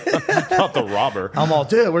 not the robber. I'm all,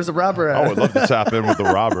 dude, where's the robber at? I would love to tap in with the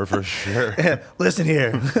robber for sure. Listen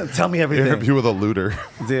here, tell me everything. Interview with a looter.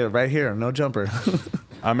 Dude, right here, No Jumper.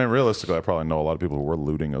 I mean, realistically, I probably know a lot of people who were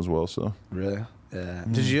looting as well. So really, yeah.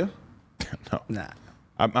 Did you? No.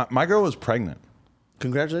 Nah. My girl was pregnant.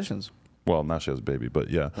 Congratulations. Well, now she has a baby, but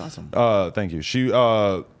yeah. Awesome. Thank you. She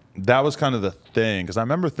that was kind of the thing, because I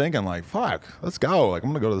remember thinking like, fuck, let's go. Like, I'm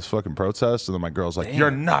going to go to this fucking protest. And then my girl's like,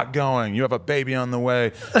 you're not going. You have a baby on the way.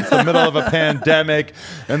 It's the middle of a pandemic.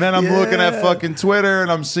 And then I'm looking at fucking Twitter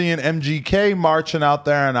and I'm seeing MGK marching out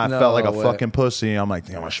there, and I felt like a fucking pussy. I'm like,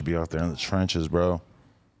 damn, I should be out there in the trenches, bro.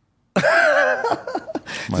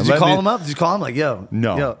 Did you call him up? Did you call him like, yo?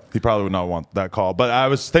 No, yo. He probably would not want that call. But I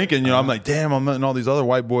was thinking, I'm like, damn, I'm letting all these other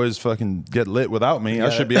white boys fucking get lit without me. I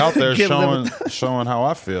should be out there showing how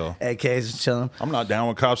I feel. AKs just chilling. I'm not down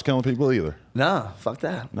with cops killing people either. No, fuck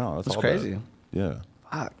that. No, that's all crazy. Bad. Yeah.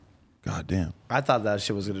 Fuck. God damn. I thought that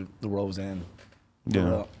shit was the world was in.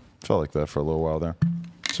 Yeah. Felt like that for a little while there.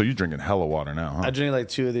 So you're drinking hella water now, huh? I drink like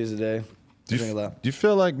 2 of these a day. Do you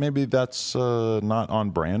feel like maybe that's not on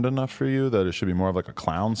brand enough for you, that it should be more of like a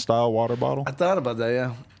clown style water bottle? I thought about that,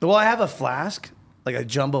 yeah. Well, I have a flask, like a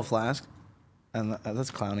jumbo flask, and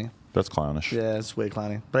that's clowny. That's clownish. Yeah, it's way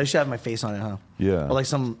clowny. But I should have my face on it, huh? Yeah. Or like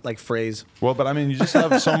some like phrase. Well, but I mean, you just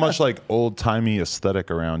have so much like old timey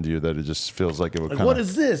aesthetic around you that it just feels like it would kind of. What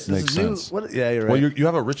is this? Make sense. Yeah, you're right. Well, you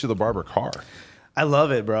have a Richie the Barber car. I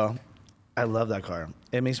love it, bro. I love that car.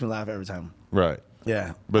 It makes me laugh every time. Right.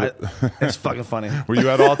 Yeah, but it's fucking funny. Were you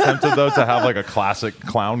at all tempted though to have like a classic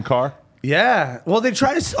clown car? Yeah. Well, they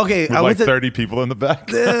try to. Okay, with like 30 people in the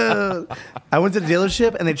back. I went to the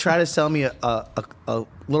dealership and they tried to sell me a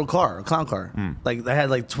little car, a clown car. Like they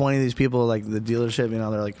had like 20 of these people, like the dealership.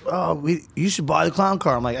 They're like, "Oh, you should buy the clown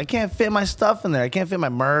car." I'm like, I can't fit my stuff in there. I can't fit my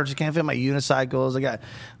merch. I can't fit my unicycles. I got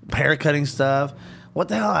hair cutting stuff. What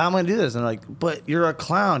the hell? How am I going to do this? And they're like, but you're a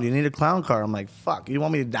clown. You need a clown car. I'm like, fuck. You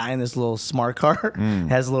want me to die in this little smart car? It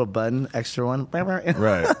has a little button, extra one.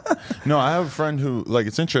 Right. No, I have a friend who, like,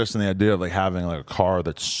 it's interesting the idea of like having like a car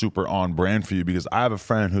that's super on brand for you, because I have a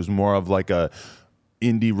friend who's more of like a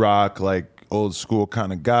indie rock, like old school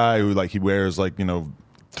kind of guy who like he wears like,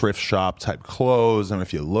 thrift shop type clothes, and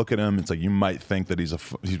if you look at him, it's like you might think that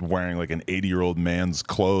he's wearing like an 80-year-old man's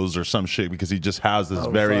clothes or some shit, because he just has this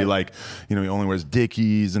like, he only wears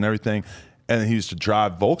Dickies and everything. And he used to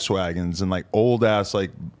drive Volkswagens, and like old ass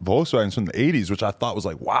like Volkswagens from the 80s, which I thought was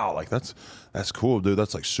like, wow, like that's cool, dude.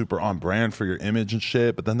 That's like super on brand for your image and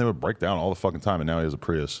shit. But then they would break down all the fucking time, and now he has a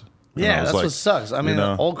Prius. Yeah, that's like, what sucks. I mean,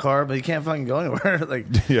 an old car, but you can't fucking go anywhere. Like,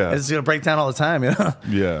 it's gonna break down all the time,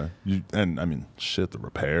 Yeah, and I mean, shit, the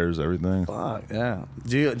repairs, everything. Fuck, yeah.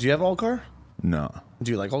 Do you have an old car? No.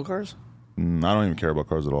 Do you like old cars? I don't even care about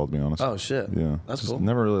cars at all, to be honest. Oh shit. Yeah, that's cool.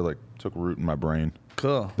 Never really like took root in my brain.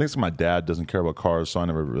 Cool. I think it's my dad doesn't care about cars, so I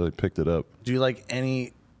never really picked it up. Do you like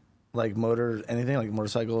any, like anything like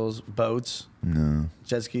motorcycles, boats? No.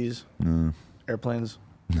 Jet skis? No. Airplanes?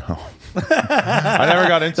 No. I never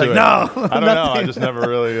got into it. No. I don't know. I just never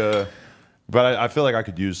really. But I feel like I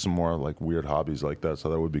could use some more like weird hobbies like that, so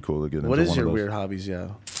that would be cool to get into. What is your weird hobbies? Yeah.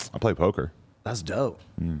 I play poker. That's dope.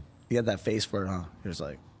 You got that face for it, huh? You're just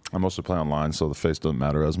like. I mostly play online, so the face doesn't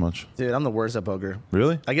matter as much. Dude, I'm the worst at poker.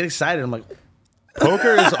 Really? I get excited. I'm like.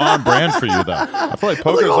 Poker is on brand for you, though. I feel like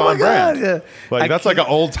poker's on brand. Yeah. Like that's like an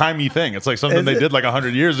old timey thing. It's like something they did like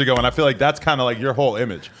 100 years ago, and I feel like that's kind of like your whole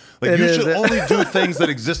image. Like you should only do things that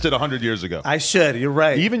existed 100 years ago. I should. You're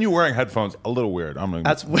right. Even you wearing headphones, a little weird.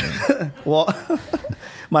 That's well.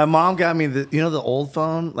 My mom got me the old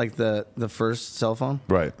phone, like the first cell phone.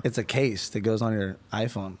 Right. It's a case that goes on your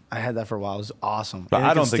iPhone. I had that for a while. It was awesome. But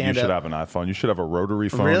I don't think you should have an iPhone. You should have a rotary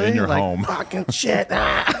phone in your home. Fucking shit.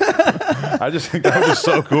 I just think that would be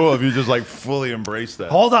so cool if you just like fully embrace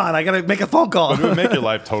that. Hold on, I gotta make a phone call. But it would make your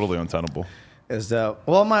life totally untenable. Is that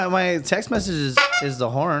well? My text message is the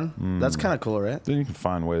horn. That's kind of cool, right? Then you can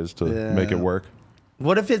find ways to make it work.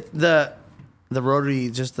 What if it's the rotary,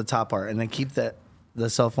 just the top part, and then keep the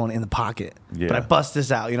cell phone in the pocket? Yeah. But I bust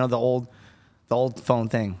this out. The old phone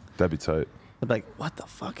thing. That'd be tight. I'd be like, what the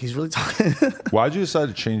fuck? He's really talking. Why'd you decide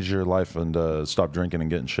to change your life and stop drinking and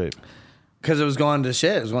get in shape? Because it was going to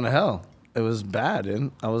shit. It was going to hell. It was bad,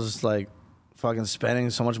 dude. I was just like fucking spending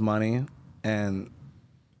so much money, and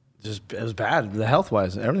just it was bad. The health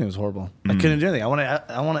wise, everything was horrible. I couldn't do anything. I want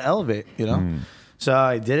to elevate, So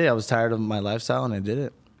I did it. I was tired of my lifestyle, and I did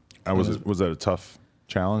it. Was that a tough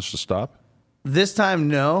challenge to stop? This time,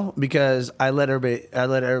 no, because I let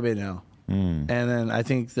everybody know, and then I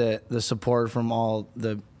think that the support from all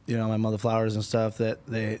the my mother flowers and stuff, that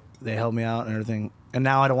they helped me out and everything. And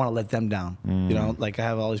now I don't want to let them down. Like I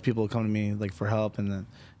have all these people come to me like for help, and then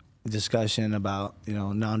discussion about,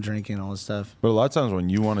 non-drinking and all this stuff. But a lot of times when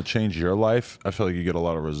you want to change your life, I feel like you get a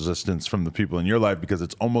lot of resistance from the people in your life because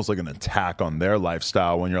it's almost like an attack on their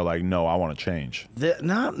lifestyle when you're like, no, I want to change.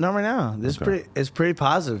 Not right now. It's pretty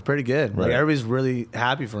positive, pretty good. Right. Like everybody's really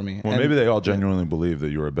happy for me. Well, maybe they all genuinely believe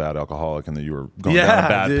that you were a bad alcoholic and that you were going down a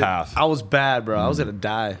bad path. I was bad, bro. I was gonna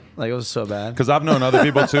die. Like it was so bad. Because I've known other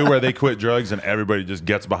people too where they quit drugs and everybody just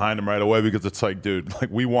gets behind them right away because it's like, dude,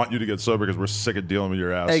 like we want you to get sober because we're sick of dealing with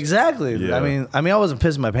your ass. Exactly. Yeah. I mean, I wasn't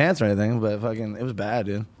pissing my pants or anything, but fucking, it was bad,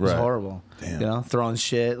 dude. It was horrible. Damn. Throwing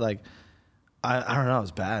shit. Like, I don't know. It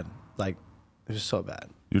was bad. Like, it was so bad.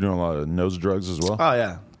 You're doing a lot of nose drugs as well? Oh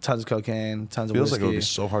yeah, tons of cocaine, tons of Feels whiskey. like it would be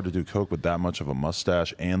so hard to do coke with that much of a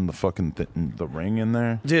mustache and the fucking the ring in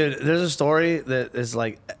there. Dude, there's a story that is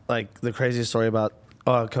like the craziest story about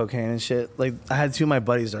cocaine and shit. Like, I had two of my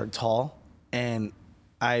buddies that are tall, and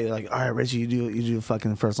I all right, Richie, you do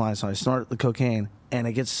fucking first line. So I snort the cocaine, and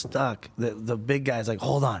it gets stuck. The big guy's like,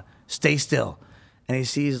 hold on, stay still, and he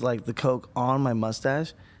sees like the coke on my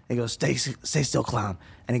mustache. And he goes, stay still, clown.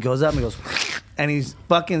 And he goes up and he goes, and he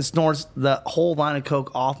fucking snorts the whole line of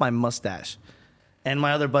coke off my mustache. And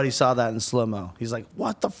my other buddy saw that in slow mo. He's like,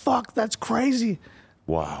 what the fuck? That's crazy.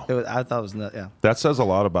 Wow. I thought it was nuts, yeah. That says a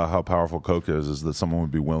lot about how powerful coke is that someone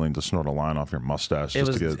would be willing to snort a line off your mustache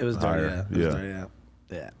just to get it was higher. Dirty, yeah. It was dirty,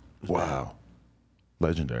 yeah. Wow.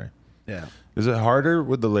 Legendary. Yeah. Is it harder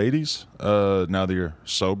with the ladies now that you're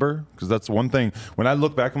sober? Because that's one thing. When I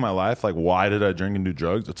look back in my life, like, why did I drink and do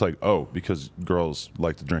drugs? It's like, oh, because girls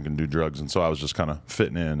like to drink and do drugs. And so I was just kind of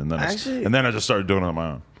fitting in. And then I just started doing it on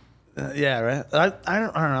my own. Yeah, right. I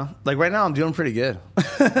don't know. Like, right now I'm doing pretty good.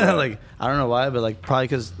 Like, I don't know why, but like probably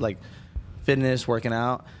because like fitness, working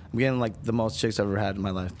out, I'm getting like the most chicks I've ever had in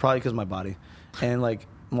my life. Probably because of my body and like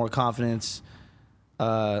more confidence.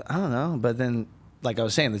 I don't know. But then, like I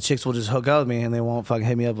was saying, the chicks will just hook up with me and they won't fucking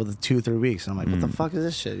hit me up with 2-3 weeks. And I'm like, what the fuck is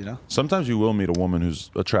this shit, you know? Sometimes you will meet a woman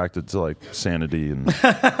who's attracted to like sanity and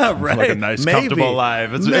right. like a nice, comfortable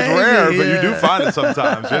life. It's rare, but you do find it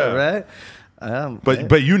sometimes. Yeah. Right.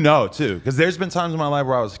 But you know too, because there's been times in my life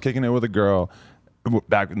where I was kicking it with a girl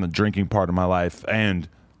back in the drinking part of my life, and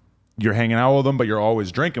you're hanging out with them, but you're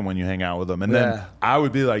always drinking when you hang out with them. And then I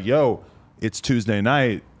would be like, yo, it's Tuesday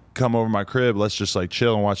night. Come over my crib. Let's just like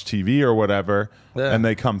chill and watch TV or whatever. Yeah. And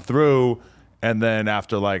they come through, and then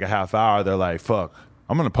after like a half hour, they're like, fuck,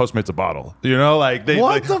 I'm going to Postmates a bottle. You know, like they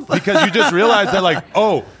because you just realize they're like,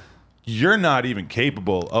 oh, you're not even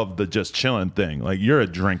capable of the just chilling thing. Like, you're a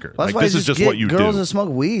drinker. Well, like, this is just what you do. Girls that smoke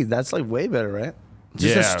weed, that's like way better, right?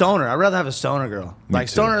 Just a stoner. I'd rather have a stoner girl. Like,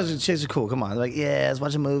 stoners and chicks are cool. Come on. They're like, yeah, let's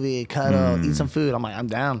watch a movie, cuddle, eat some food. I'm like, I'm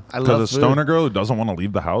down. I love food. Because a stoner girl who doesn't want to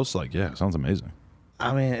leave the house, like, yeah, sounds amazing.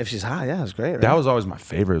 I mean, if she's hot, yeah, it's great, right? That was always my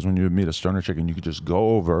favorite, is when you would meet a stoner chick and you could just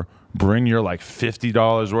go over, bring your like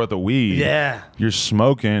 $50 worth of weed. Yeah. You're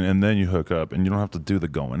smoking, and then you hook up, and you don't have to do the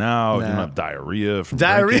going out. No. You don't have diarrhea from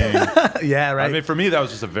drinking. Yeah, right. I mean, for me, that was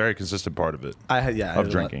just a very consistent part of it. Of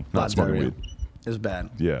drinking, not smoking weed. It was bad.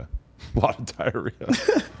 Yeah. A lot of diarrhea.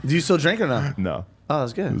 Do you still drink or not? No. Oh,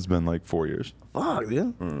 that's good. It's been like 4 years. Fuck,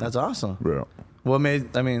 dude. That's awesome. Yeah. What made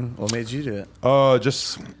you do it?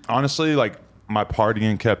 Just honestly, like, my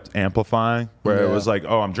partying kept amplifying, where it was like,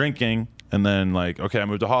 oh, I'm drinking, and then like, okay, I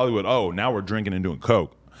moved to Hollywood. Oh, now we're drinking and doing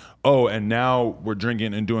coke. Oh, and now we're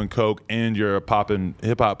drinking and doing coke, and you're a poppin'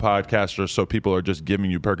 hip hop podcaster, so people are just giving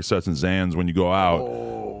you Percocets and Xans when you go out.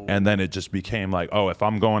 Oh. And then it just became like, oh, if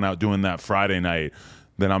I'm going out doing that Friday night,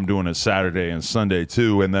 then I'm doing it Saturday and Sunday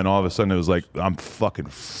too. And then all of a sudden it was like, I'm fucking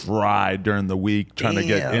fried during the week trying to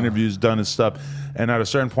get interviews done and stuff. And at a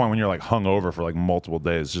certain point when you're like hungover for like multiple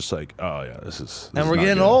days, just like, oh yeah, this is we're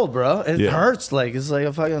getting good. Old, bro. It hurts. Like, it's like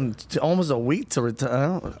a fucking almost a week to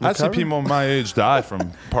retire. I see people my age die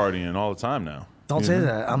from partying all the time now. Don't say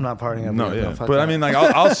that. I'm not partying. No, yeah. But I mean, like,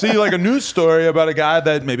 I'll see like a news story about a guy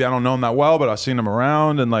that maybe I don't know him that well, but I've seen him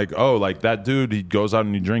around, and like, oh, like that dude, he goes out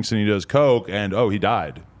and he drinks and he does coke, and oh, he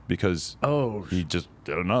died because he just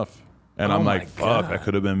did enough. And I'm like, fuck, that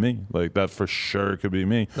could have been me. Like, that for sure could be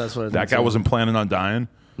me. That's what that guy wasn't planning on dying.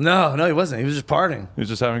 No, he wasn't. He was just partying. He was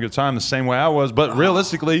just having a good time the same way I was. But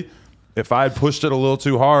realistically, if I had pushed it a little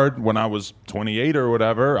too hard when I was 28 or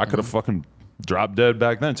whatever, I could have fucking dropped dead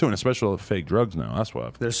back then too. And especially with fake drugs now. That's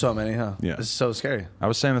why. There's so many, huh? Yeah. It's so scary. I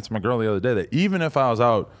was saying that to my girl the other day, that even if I was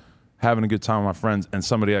out having a good time with my friends and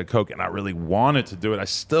somebody had coke and I really wanted to do it, I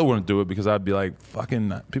still wouldn't do it because I'd be like,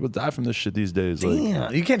 fucking, people die from this shit these days. Damn,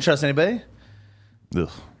 like, you can't trust anybody. Ugh,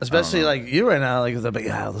 especially like you right now, like the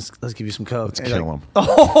yeah, let's give you some coke. Let's kill him.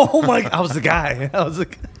 Oh my! I was the guy.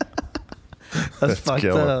 That's fucked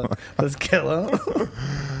up. Let's kill him.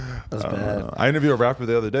 That's bad. I interviewed a rapper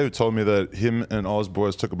the other day who told me that him and all his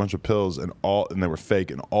boys took a bunch of pills and they were fake,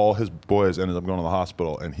 and all his boys ended up going to the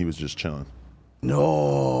hospital, and he was just chilling.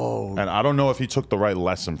 No. And I don't know if he took the right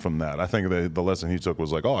lesson from that. I think the lesson he took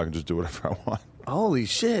was like, oh, I can just do whatever I want. Holy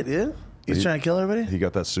shit, dude. He's trying to kill everybody? He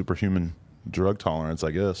got that superhuman drug tolerance,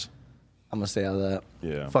 I guess. I'm going to stay out of that.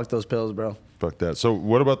 Yeah. Fuck those pills, bro. Fuck that. So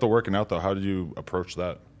what about the working out, though? How did you approach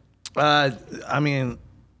that? I mean,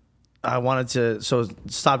 I wanted to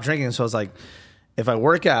stop drinking. So I was like, if I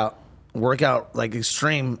work out like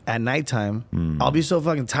extreme at nighttime, I'll be so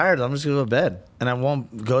fucking tired. I'm just going to go to bed, and I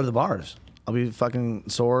won't go to the bars. I'll be fucking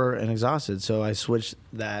sore and exhausted. So I switched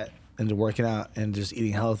that into working out and just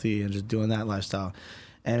eating healthy and just doing that lifestyle.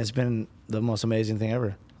 And it's been the most amazing thing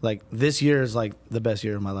ever. Like, this year is like the best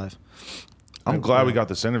year of my life. I'm glad we got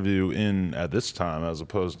this interview in at this time as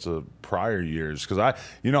opposed to prior years. Because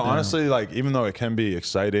honestly, like, even though it can be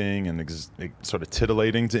exciting and sort of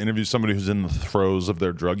titillating to interview somebody who's in the throes of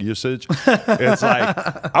their drug usage, it's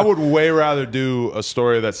like, I would way rather do a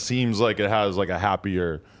story that seems like it has like a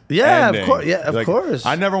happier ending. Of course. Yeah, of course.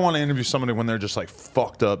 I never want to interview somebody when they're just like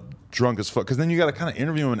fucked up, drunk as fuck, because then you got to kind of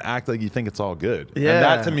interview them and act like you think it's all good. Yeah. And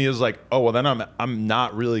that to me is like, oh, well, then I'm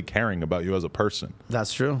not really caring about you as a person.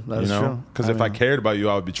 That's true. That's true. Because if I cared about you,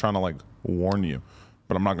 I would be trying to like warn you,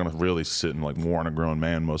 but I'm not going to really sit and like warn a grown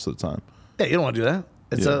man most of the time. Yeah, you don't want to do that.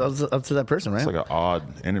 It's up to that person, right? It's like an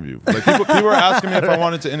odd interview. Like people were asking me if I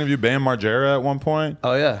wanted to interview Bam Margera at one point.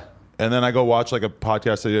 Oh yeah. And then I go watch like a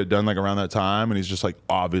podcast that he had done like around that time, and he's just like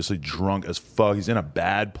obviously drunk as fuck. He's in a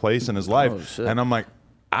bad place in his life. Oh, shit. And I'm like,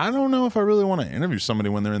 I don't know if I really want to interview somebody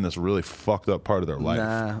when they're in this really fucked up part of their life.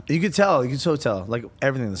 Nah, you could tell. You could so tell. Like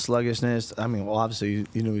everything, the sluggishness. I mean, well, obviously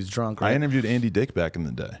you knew he was drunk, right? I interviewed Andy Dick back in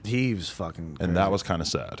the day. He was fucking crazy. And that was kind of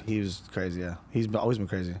sad. He was crazy, yeah. He's always been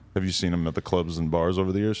crazy. Have you seen him at the clubs and bars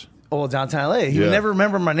over the years? Oh, downtown LA. He would never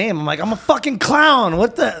remember my name. I'm like, I'm a fucking clown.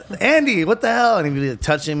 Andy, what the hell? And he'd be like,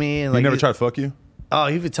 touching me. And he like, never tried to fuck you? Oh,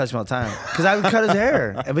 he would touch me all the time. Because I would cut his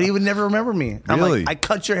hair. But he would never remember me. I'm really? like, I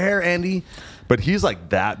cut your hair, Andy. But he's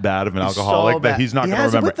like that bad of an alcoholic that he's not going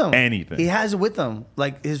to remember anything. He has it with him.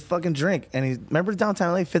 Like his fucking drink. And remember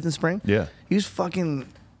downtown LA, 5th and Spring? Yeah. He was fucking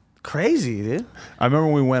crazy, dude. I remember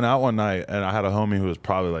we went out one night and I had a homie who was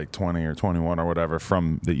probably like 20 or 21 or whatever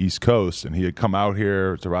from the East Coast, and he had come out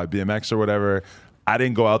here to ride BMX or whatever. I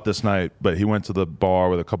didn't go out this night, but he went to the bar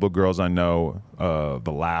with a couple of girls I know,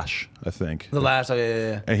 the Lash, I think. The Lash, oh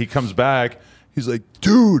yeah. And he comes back, he's like,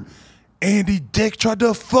 dude, Andy Dick tried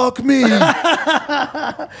to fuck me.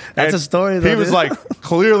 That's a story, though. He was like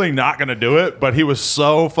clearly not going to do it, but he was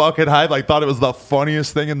so fucking hyped, like thought it was the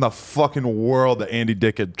funniest thing in the fucking world that Andy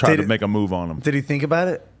Dick had tried to make a move on him. Did he think about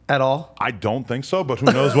it at all? I don't think so, but who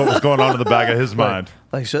knows what was going on in the back of his mind.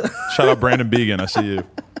 Shout out Brandon Began, I see you.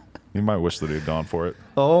 You might wish that he had gone for it.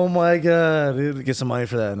 Oh my God, dude. Get some money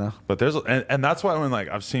for that now. But and that's why when like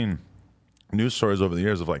I've seen news stories over the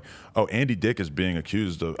years of like, oh, Andy Dick is being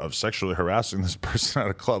accused of sexually harassing this person at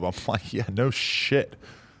a club. I'm like, yeah, no shit.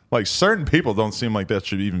 Like certain people don't seem like that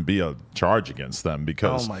should even be a charge against them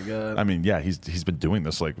because, oh my God. I mean, yeah, he's been doing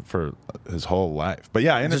this like for his whole life. But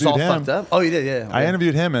yeah, I interviewed all him. Fucked up? Oh, you did, yeah. I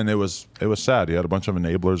interviewed him and it was sad. He had a bunch of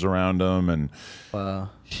enablers around him and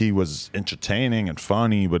he was entertaining and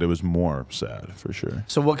funny, but it was more sad for sure.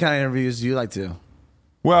 So what kind of interviews do you like to do?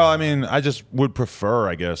 Well, I mean, I just would prefer,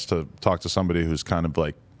 I guess, to talk to somebody who's kind of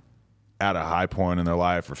like at a high point in their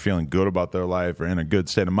life or feeling good about their life or in a good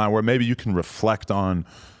state of mind where maybe you can reflect on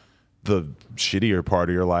the shittier part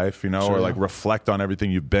of your life, you know, or like reflect on everything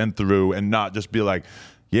you've been through and not just be like,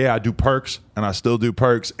 yeah, I do perks and I still do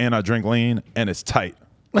perks and I drink lean and it's tight.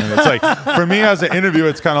 And it's like, for me as an interview,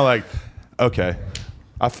 it's kind of like, okay,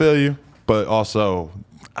 I feel you, but also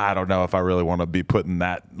I don't know if I really want to be putting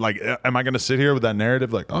that, like, am I going to sit here with that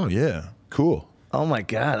narrative like, oh yeah, cool. Oh my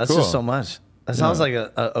God, that's just so much. That sounds like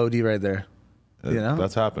a OD right there. You know?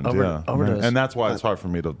 That's happened, overdose. And that's why it's hard for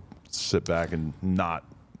me to sit back and not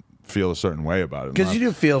feel a certain way about it. Because you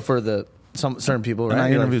do feel for some certain people, right? And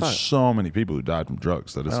I interviewed so many people who died from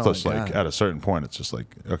drugs that it's just like, at a certain point, it's just like,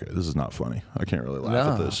 okay, this is not funny. I can't really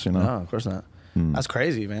laugh at this, you know? No, of course not. That's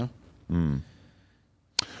crazy, man.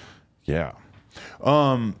 Yeah.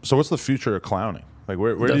 So what's the future of clowning? Like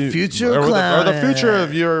where do you future or the future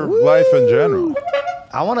of your life in general?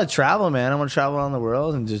 I want to travel, man. I want to travel around the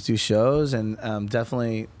world and just do shows and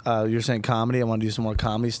definitely you're saying comedy. I want to do some more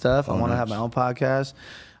comedy stuff. I want to have my own podcast.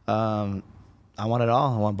 I want it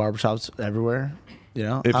all. I want barbershops everywhere. You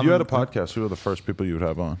know, if you had a podcast, who are the first people you would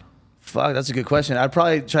have on? Fuck, that's a good question. I'd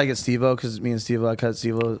probably try to get Steve-O because me and Steve-O, I cut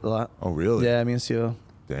Steve-O a lot. Oh, really? Yeah, me and Steve-O.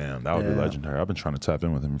 Damn, that would be legendary. I've been trying to tap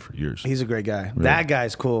in with him for years. He's a great guy. Really? That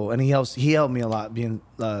guy's cool, and he helped me a lot, being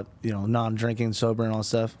non-drinking, sober, and all that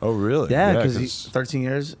stuff. Oh, really? Yeah, because he's 13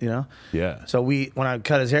 years, Yeah. So when I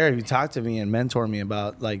cut his hair, he talked to me and mentored me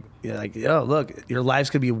about yo, look, your life's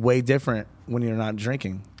gonna be way different when you're not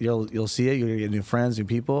drinking. You'll see it. You're gonna get new friends, new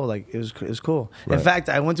people. Like it was cool. Right. In fact,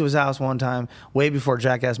 I went to his house one time, way before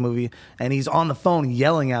Jackass movie, and he's on the phone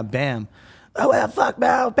yelling at Bam. Oh, well, fuck,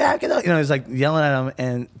 Bam, he's like yelling at him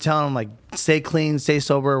and telling him like, stay clean, stay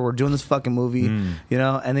sober. We're doing this fucking movie,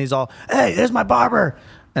 And he's all, hey, there's my barber.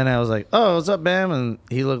 And I was like, oh, what's up, Bam? And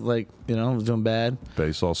he looked like, was doing bad.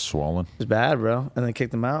 Face all swollen. It's bad, bro. And they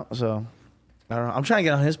kicked him out. So I don't know. I'm trying to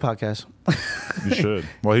get on his podcast. You should.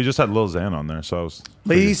 Well, he just had Lil Xan on there, so I was.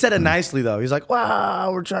 But he said it nicely though. He's like,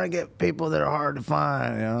 "Wow, we're trying to get people that are hard to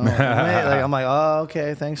find." I'm like, "Oh,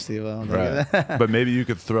 okay, thanks, Steve." Right. But maybe you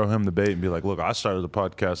could throw him the bait and be like, "Look, I started the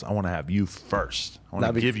podcast. I want to have you first. I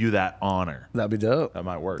want to give you that honor." That'd be dope. That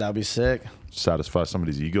might work. That'd be sick. Satisfy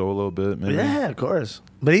somebody's ego a little bit, maybe. Yeah, of course.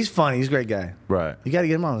 But he's funny. He's a great guy. Right. You got to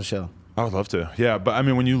get him on the show. I would love to. Yeah, but I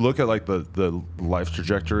mean, when you look at like the life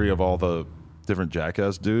trajectory of all the different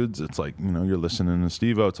Jackass dudes, it's like, you're listening to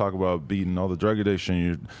Steve-O talk about beating all the drug addiction.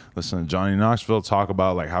 You're listening to Johnny Knoxville talk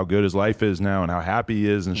about like how good his life is now and how happy he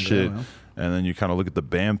is and shit. And then you kind of look at the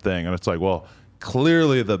Bam thing and it's like, well,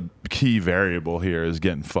 clearly the key variable here is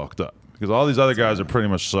getting fucked up because all these other guys are pretty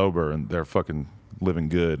much sober and they're fucking living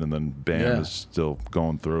good, and then Bam is still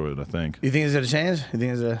going through it, I think. You think it's going to change? You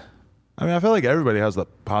think it's I mean, I feel like everybody has the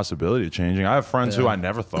possibility of changing. I have friends who I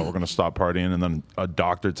never thought were going to stop partying, and then a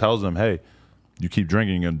doctor tells them, hey, you keep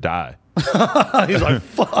drinking, you're going to die. He's like,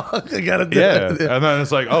 fuck, I got to do it. And then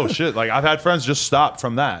it's like, oh, shit. Like, I've had friends just stop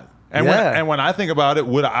from that. And when I think about it,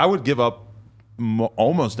 I would give up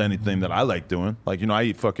almost anything that I like doing. Like, I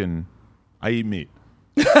eat meat.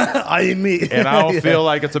 I eat meat. And I don't feel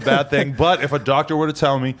like it's a bad thing. But if a doctor were to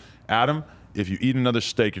tell me, Adam, if you eat another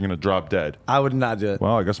steak, you're going to drop dead. I would not do it.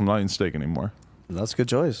 Well, I guess I'm not eating steak anymore. That's a good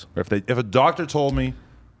choice. Or if a doctor told me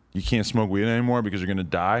you can't smoke weed anymore because you're going to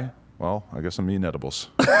die, well, I guess I'm eating edibles.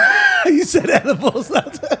 You said edibles.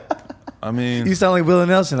 I mean, you sound like Willie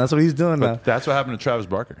Nelson. That's what he's doing now. That's what happened to Travis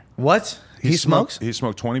Barker. What? He smokes? He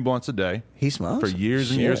smoked 20 blunts a day. He smokes? For years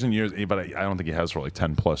and years and years. But I don't think he has for like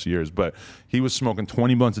 10 plus years. But he was smoking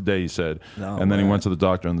 20 blunts a day, he said. And then he went to the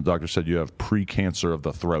doctor, and the doctor said, you have pre-cancer of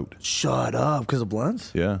the throat. Shut up. Because of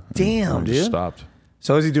blunts? Yeah. Damn, dude. Stopped.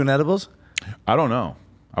 So is he doing edibles? I don't know.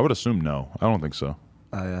 I would assume no. I don't think so.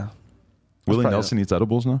 Oh, yeah. Willie Nelson eats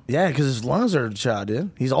edibles now? Yeah, because his lungs are shot, dude.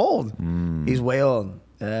 He's old. He's way old.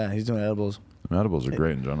 Yeah, he's doing edibles. Edibles are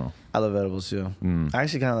great in general. I love edibles, too. I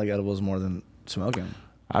actually kind of like edibles more than smoking.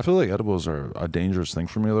 I feel like edibles are a dangerous thing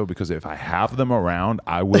for me, though, because if I have them around,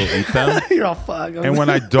 I will eat them. You're all fucked. And when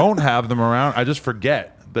I don't have them around, I just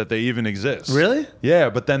forget that they even exist. Really? Yeah,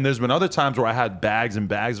 but then there's been other times where I had bags and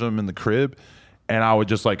bags of them in the crib, and I would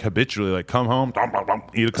just like habitually like come home,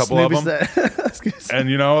 eat a couple of them,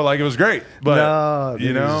 and like it was great. But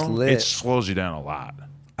it slows you down a lot.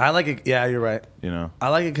 I like it. Yeah, you're right. I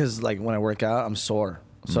like it because like when I work out, I'm sore.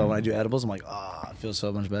 So when I do edibles, I'm like, oh, it feels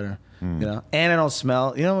so much better. And I don't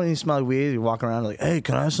smell. When you smell like weed, you walk around like, hey,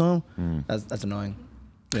 can I have some? That's annoying.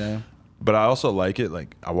 Yeah. But I also like it.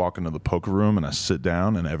 Like I walk into the poker room and I sit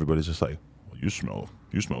down, and everybody's just like, well, you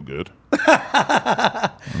smell good.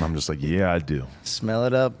 And I'm just like, yeah, I do. Smell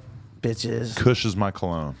it up, bitches. Kush is my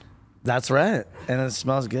cologne. That's right. And it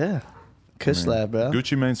smells good. Kush Lab, bro.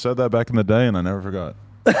 Gucci Mane said that back in the day, and I never forgot.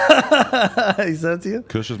 He said it to you?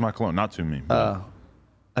 Kush is my cologne. Not to me. Have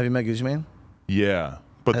you met Gucci Mane? Yeah.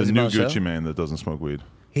 But the new Gucci Mane that doesn't smoke weed.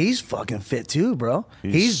 He's fucking fit too, bro.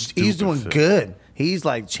 He's doing good. He's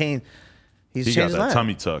like changed. He got that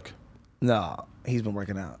tummy tuck. No, he's been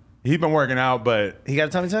working out. He's been working out, but he got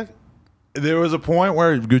a tummy tuck? There was a point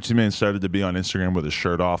where Gucci Mane started to be on Instagram with his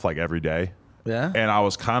shirt off like every day. Yeah. And I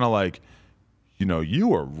was kind of like, you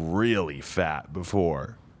were really fat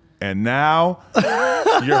before. And now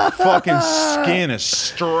your fucking skin is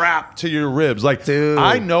strapped to your ribs. Like, dude,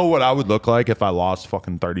 I know what I would look like if I lost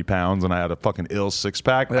fucking 30 pounds and I had a fucking ill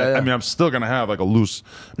six-pack. Yeah. I mean, I'm still going to have like a loose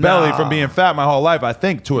belly from being fat my whole life, I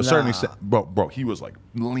think, to a certain extent. Bro, he was like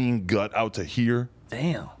lean gut out to here.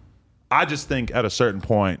 Damn. I just think at a certain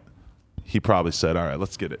point, he probably said, all right,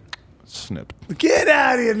 let's get it. Snip. Get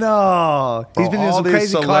out of here, no. He's been doing some crazy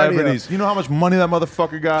celebrities. Cardio. You know how much money that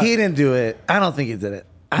motherfucker got? He didn't do it. I don't think he did it.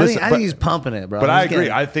 I think he's pumping it, bro. But I agree.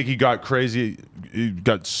 I think he got crazy. He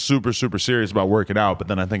got super, super serious about working out. But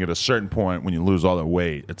then I think at a certain point, when you lose all that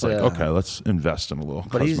weight, it's like, okay, let's invest in a little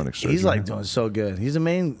cosmetic surgery. He's like doing so good. He's on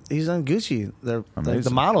Gucci. They're like the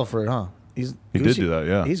model for it, huh? He did do that,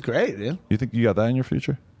 yeah. He's great, dude. You think you got that in your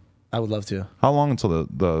future? I would love to. How long until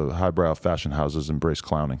the highbrow fashion houses embrace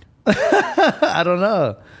clowning? I don't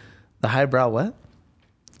know. The highbrow what?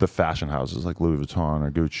 The fashion houses like Louis Vuitton or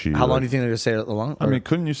Gucci. How long do you think they're gonna stay along? I mean,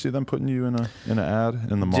 couldn't you see them putting you in an ad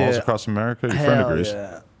in the malls across America? Your friend agrees.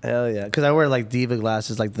 Yeah. Hell yeah. Because I wear like diva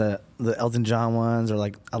glasses, like the Elton John ones, or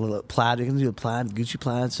like a little plaid. You can do the plaid, Gucci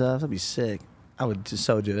plaid stuff. That'd be sick. I would just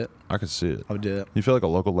so do it. I could see it. I would do it. You feel like a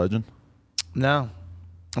local legend? No,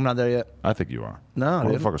 I'm not there yet. I think you are. No,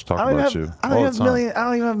 dude. Motherfuckers talk about you I don't all even the time. I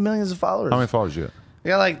don't even have millions of followers. How many followers you got? I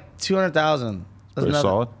got like 200,000. Pretty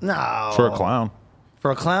solid. No. For a clown. For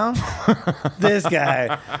a clown? This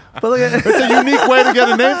guy. But look at It's a unique way to get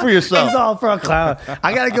a name for yourself. It's all for a clown.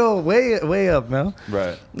 I gotta go way up, man.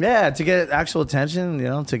 Right. Yeah, to get actual attention,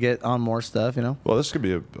 to get on more stuff, Well, this could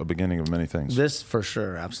be a beginning of many things. This for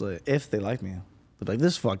sure, absolutely. If they like me. They'll be like,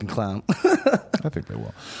 this fucking clown. I think they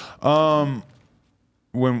will.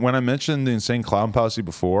 When I mentioned the Insane Clown Posse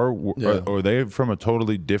before, are they from a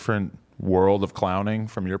totally different world of clowning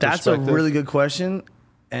from your perspective? That's a really good question.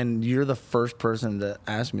 And you're the first person to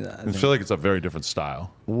ask me that. I feel like it's a very different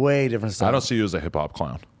style. Way different style. I don't see you as a hip hop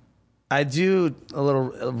clown. I do a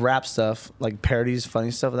little rap stuff, like parodies,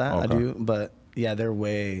 funny stuff like that. Okay. I do, but yeah, they're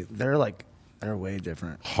way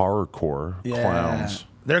different. Horrorcore clowns.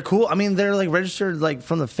 They're cool. I mean, they're like registered like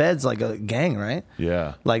from the feds, like a gang, right?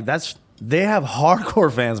 Yeah. Like they have hardcore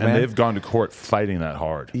fans, man. And they've gone to court fighting that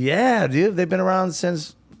hard. Yeah, dude. They've been around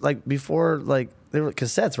since like before, like they were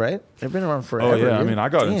cassettes, right? They've been around forever. Oh yeah, dude. I mean, I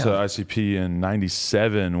got into ICP in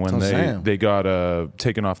 '97 when they got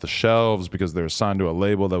taken off the shelves because they were signed to a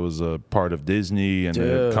label that was a part of Disney, and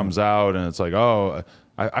it comes out and it's like, oh,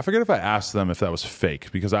 I forget if I asked them if that was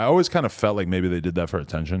fake because I always kind of felt like maybe they did that for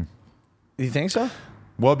attention. You think so?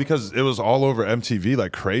 Well, because it was all over MTV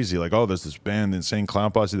like crazy. Like, oh, there's this band, the Insane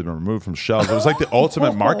Clown Posse, they've been removed from shelves. It was like the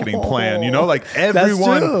ultimate marketing plan, like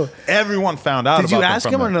everyone found out about it. Did you ask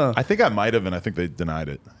them or no? I think I might have, and I think they denied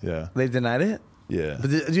it. Yeah. They denied it? Yeah.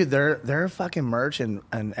 But dude, their fucking merch and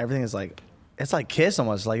everything is like, it's like Kiss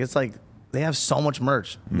almost. Like, it's like they have so much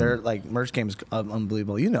merch. Their like merch game is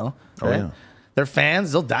unbelievable. Right? Oh, yeah. Their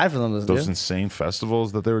fans, they'll die for them. Those insane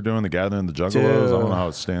festivals that they were doing, the Gathering, the Juggalos. Dude. I don't know how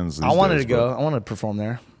it stands these I wanted days, to go. I wanted to perform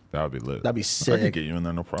there. That would be lit. That'd be sick. I could get you in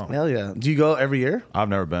there, no problem. Hell yeah. Do you go every year? I've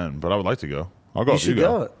never been, but I would like to go. I'll go You if should you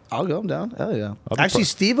go. I'll go. I'm down. Hell yeah. Actually,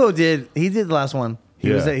 Steve-O did. He did the last one. He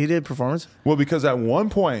was there. He did performance. Well, because at one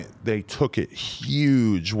point they took it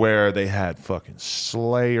huge, where they had fucking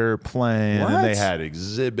Slayer playing, and they had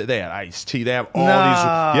Exhibit, they had Ice-T, they have all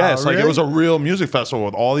these. Yes, like it was a real music festival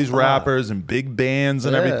with all these rappers and big bands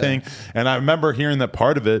and everything. And I remember hearing that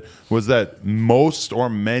part of it was that most or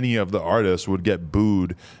many of the artists would get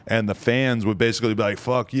booed, and the fans would basically be like,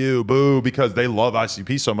 "Fuck you, boo," because they love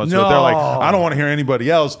ICP so much. But they're like, "I don't want to hear anybody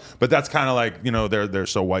else." But that's kind of like, they're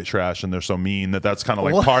so white trash and they're so mean that's kind of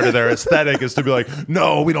like part of their aesthetic is to be like,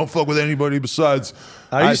 no, we don't fuck with anybody besides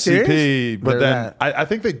ICP. Serious? But then I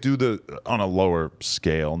think they do on a lower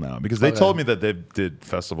scale now, because they told me that they did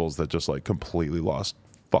festivals that just like completely lost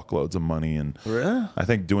fuckloads of money, and I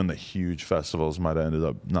think doing the huge festivals might have ended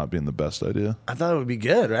up not being the best idea. I thought it would be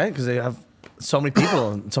good, right? Because they have so many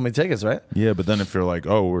people and so many tickets, right? Yeah, but then if you're like,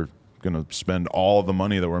 oh, we're gonna spend all the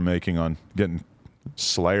money that we're making on getting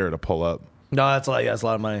Slayer to pull up. No, that's a lot. Yeah, that's a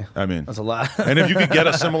lot of money. I mean, that's a lot. And if you could get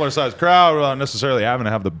a similar sized crowd without necessarily having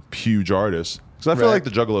to have the huge artists, because I feel like the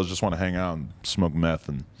Juggalos just want to hang out and smoke meth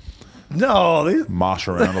and mosh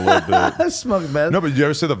around a little bit. Smoke meth. No, but did you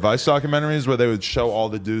ever see the Vice documentaries where they would show all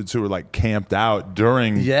the dudes who were like camped out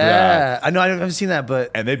during? Yeah, I know. I haven't seen that,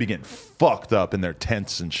 but and they'd be getting fucked up in their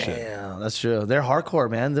tents and shit. Yeah, that's true. They're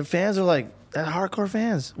hardcore, man. The fans are like hardcore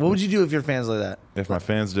fans. What would you do if your fans like that? If my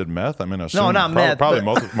fans did meth, I mean, no, not meth. Probably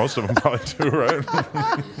most of them probably do,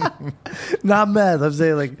 right? Not meth. I'm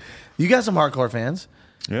saying like, you got some hardcore fans.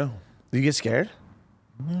 Yeah. Do you get scared?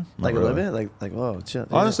 Like really. A little bit, like whoa, chill.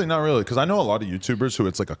 Honestly, not really, because I know a lot of YouTubers who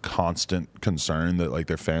it's like a constant concern that like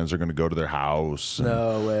their fans are going to go to their house. And,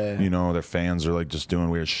 no way. Their fans are like just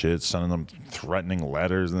doing weird shit, sending them threatening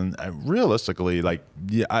letters, and realistically, like,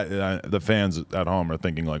 the fans at home are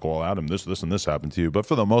thinking like, well, Adam, this and this happened to you, but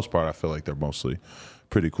for the most part, I feel like they're mostly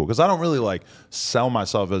pretty cool, because I don't really like sell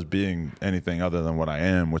myself as being anything other than what I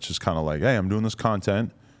am, which is kind of like, hey, I'm doing this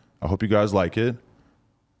content. I hope you guys like it.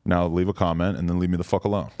 Now leave a comment and then leave me the fuck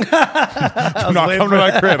alone. Do not come to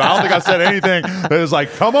my crib. I don't think I said anything that was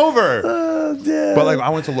like, come over. But like, I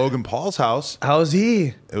went to Logan Paul's house. How's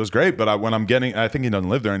he? It was great. But I think he doesn't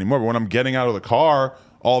live there anymore. But when I'm getting out of the car,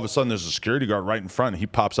 all of a sudden there's a security guard right in front. And he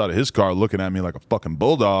pops out of his car looking at me like a fucking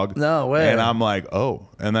bulldog. No way. And I'm like, oh.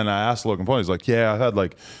 And then I asked Logan Paul. He's like, yeah, I've had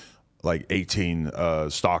like like 18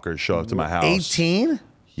 stalkers show up to my house. 18?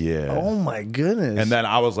 Yeah. Oh my goodness. And then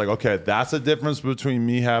I was like, okay, that's the difference between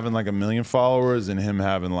me having like 1 million followers and him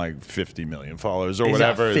having like 50 million followers or He's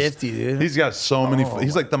got whatever. 50, dude. He's got so many.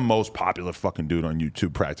 He's like the most popular fucking dude on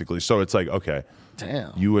YouTube practically. So it's like, okay,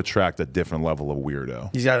 damn, you attract a different level of weirdo.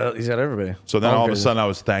 He's got everybody. So then all of a sudden I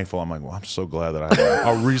was thankful. I'm like, well, I'm so glad that I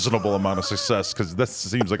have a reasonable amount of success because this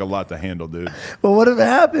seems like a lot to handle, dude. Well, what if it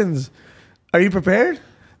happens? Are you prepared?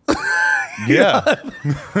 Yeah.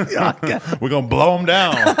 We're going to blow him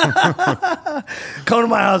down. Come to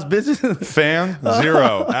my house, bitches. Fan,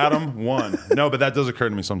 0. Adam, 1. No, but that does occur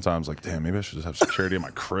to me sometimes. Like, damn, maybe I should just have security in my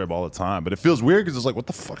crib all the time. But it feels weird because it's like, what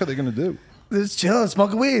the fuck are they going to do? Just chill and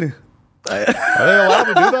smoke weed. Are they allowed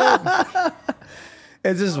to do that?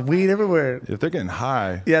 It's just weed everywhere. If they're getting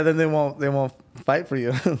high. Yeah, then they won't fight for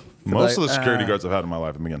you. Most of the security guards I've had in my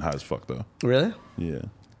life have been getting high as fuck, though. Really? Yeah.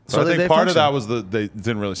 So I think they part of function. that was they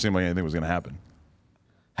didn't really seem like anything was going to happen.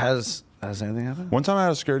 Has anything happened? One time I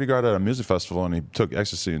had a security guard at a music festival and he took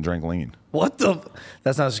ecstasy and drank lean. What the?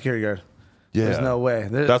 That's not a security guard. Yeah. There's no way.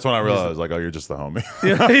 That's when I realized, like, oh, you're just the homie.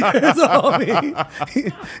 It's a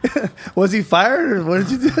homie. Was he fired or what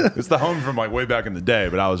did you do? It's the homie from like way back in the day,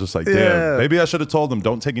 but I was just like, damn, Yeah. maybe I should have told him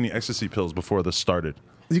don't take any ecstasy pills before this started.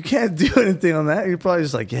 You can't do anything on that. You're probably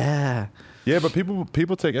just like, yeah. Yeah, but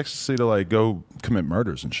people take ecstasy to like go commit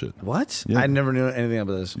murders and shit. What? Yeah. I never knew anything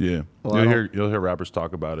about this. Yeah, Well, I you'll hear rappers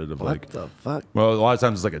talk about it of What like, the fuck? well, a lot of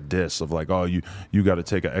times it's like a diss of like, oh, you got to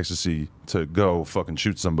take an ecstasy to go fucking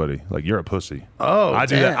shoot somebody. Like you're a pussy. Oh, I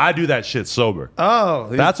do damn. that. I do that shit sober. Oh,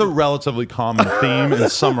 That's a relatively common theme in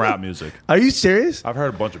some rap music. Are you serious? I've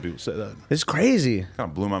heard a bunch of people say that. It's crazy. Kind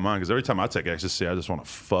of blew my mind because every time I take ecstasy, I just want to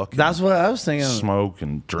fuck. That's what I was thinking. and smoke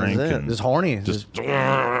and drink That's it. and Just horny. Just.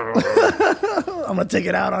 I'm gonna take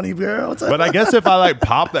it out on you, girl. What's up? But I guess if I like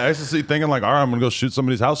pop the ecstasy thinking like, all right, I'm gonna go shoot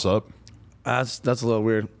somebody's house up. That's a little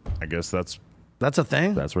weird. I guess that's That's a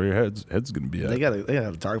thing. where your head's gonna be at. They got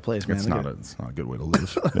a dark place, man. It's They not got- it's not a good way to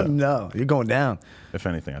live. Yeah. No, you're going down. If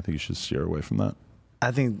anything, I think you should steer away from that.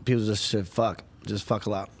 I think people just should fuck a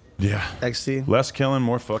lot. Yeah. XT. Less killing,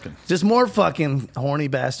 more fucking. Just more fucking horny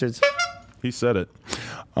bastards. He said it.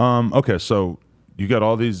 Okay, so you got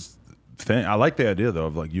all these things. I like the idea though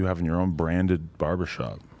of like you having your own branded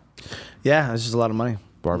barbershop. Yeah, it's just a lot of money.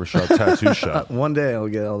 Barbershop tattoo shop. One day I'll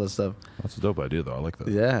get all this stuff. That's a dope idea though. I like that.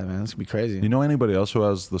 Yeah, man, it's gonna be crazy. You know anybody else who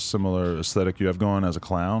has the similar aesthetic you have going as a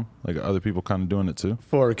clown? Like other people kind of doing it too?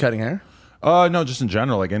 For cutting hair? No, just in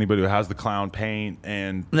general. Like anybody who has the clown paint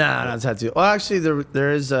and Nah, not tattoo. Well, actually,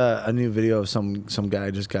 there is a new video of some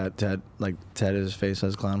guy just got tatted his face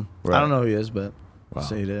as a clown. Right. I don't know who he is, but Wow.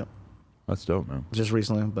 so he did it that's dope, man. just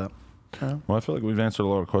recently. But Well, I feel like we've answered a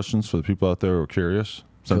lot of questions for the people out there who are curious.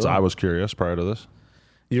 Since Cool. I was curious prior to this,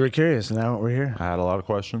 you were curious, and now we're here. I had a lot of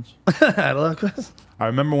questions. I had a lot of questions. I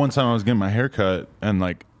remember one time I was getting my hair cut, and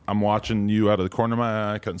like I'm watching you out of the corner of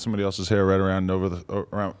my eye cutting somebody else's hair right around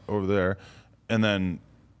over there, and then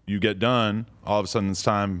you get done. All of a sudden, it's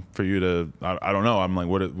time for you to. I don't know. I'm like,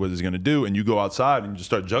 what is he gonna do? And you go outside and you just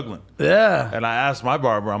start juggling. Yeah. And I asked my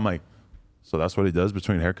barber, I'm like, so that's what he does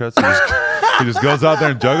between haircuts? He just goes out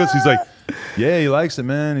there and juggles. He's like, yeah, he likes it,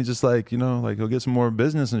 man. He's just like, like he'll get some more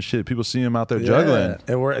business and shit. People see him out there juggling.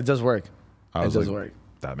 It does work. I was It does like, work.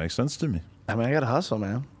 that makes sense to me. I mean, I gotta hustle,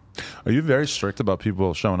 man. Are you very strict about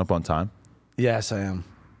people showing up on time? Yes, I am.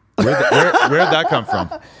 Where'd that come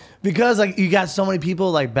from? Because like you got so many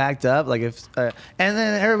people like backed up, like if and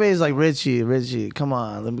then everybody's like Richie, come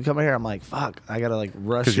on, let me come here. I'm like, fuck, I gotta like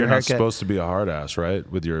rush Because your you're not haircut. supposed to be a hard ass, right?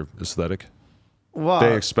 With your aesthetic, Well,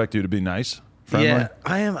 they expect you to be nice, friendly. yeah,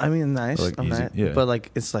 I am. I mean, nice. Like I'm easy, nice. yeah. But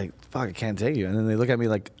like, it's like, fuck, I can't take you. And then they look at me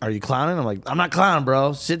like, are you clowning? I'm like, I'm not clowning,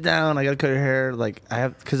 bro. Sit down. I gotta cut your hair. Like, I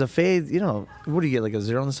have because a fade. You know, what do you get? Like a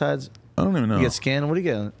 0 on the sides? I don't even know. You get skin. What do you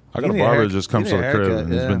get? I You got a need barber hair- that just comes you to need the a crib haircut,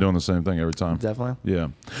 and he's yeah. been doing the same thing every time. Definitely. Yeah.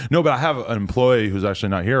 No, but I have an employee who's actually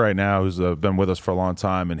not here right now who's been with us for a long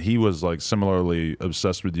time, and he was like similarly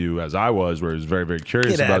obsessed with you as I was, where he was very, very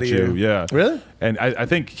curious Get about outta you. here. Yeah. Really? And I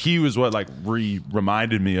think he was what like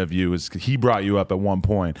reminded me of you is he brought you up at one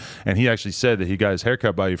point, and he actually said that he got his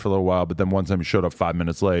haircut by you for a little while, but then one time he showed up 5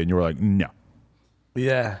 minutes late, and you were like, no.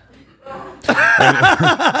 Yeah.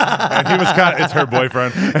 And he was kind of, it's her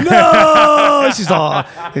boyfriend. No, she's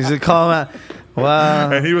like, call him out.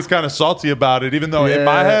 Wow. And he was kind of salty about it, even though in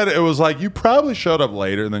my Yeah. head it was like, you probably showed up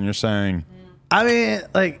later than you're saying. I mean,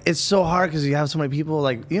 like, it's so hard because you have so many people.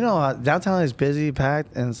 Like, you know, downtown is busy,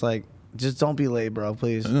 packed, and it's like, just don't be late, bro,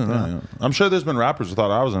 please. You know? I'm sure there's been rappers who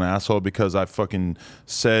thought I was an asshole because I fucking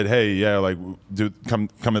said, hey, yeah, like,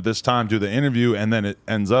 come at this time, do the interview, and then it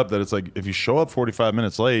ends up that it's like, if you show up 45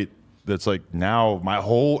 minutes late, it's like now my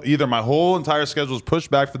whole entire schedule is pushed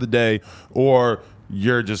back for the day, or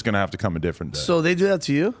you're just gonna have to come a different day. So they do that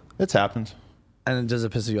to you? It's happened. And does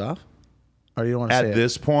it piss you off? Or you don't want to say it? At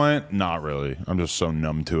this point, not really. I'm just so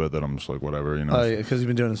numb to it that I'm just like, whatever, you know. Oh, yeah, because you've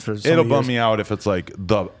been doing this for so It'll many bum years. me out if it's like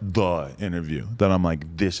the interview. Then I'm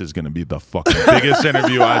like, this is going to be the fucking biggest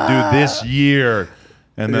interview I do this year.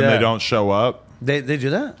 And then they don't show up. They do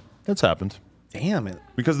that? It's happened. Damn it.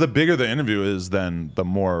 Because the bigger the interview is, then the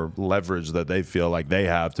more leverage that they feel like they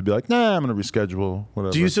have to be like, nah, I'm going to reschedule,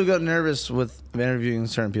 whatever. Do you still get nervous with interviewing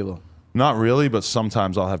certain people? Not really, but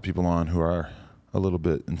sometimes I'll have people on who are a little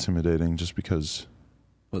bit intimidating just because...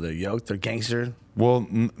 Well, they're yoked, they're gangster. Well,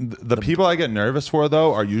 the people I get nervous for,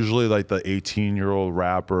 though, are usually like the 18-year-old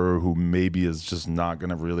rapper who maybe is just not going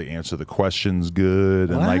to really answer the questions good.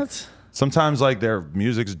 What? And like sometimes like their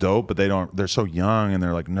music's dope, but they're so young and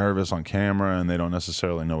they're like nervous on camera and they don't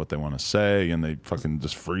necessarily know what they want to say and they fucking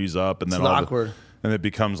just freeze up. And then it's awkward. And it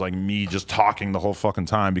becomes like me just talking the whole fucking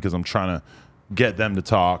time because I'm trying to get them to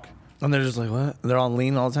talk. And they're just like, what? They're on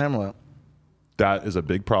lean all the time or what? That is a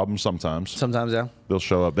big problem sometimes. Sometimes, yeah. They'll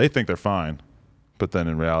show up. They think they're fine. But then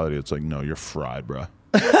in reality, it's like, no, you're fried, bro.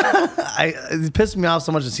 It pissed me off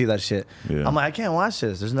so much to see that shit. Yeah. I'm like, I can't watch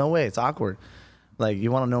this. There's no way. It's awkward. Like, you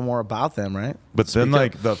want to know more about them, right? But then,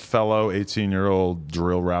 like, the fellow 18-year-old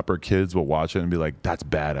drill rapper kids will watch it and be like, that's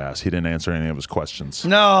badass. He didn't answer any of his questions.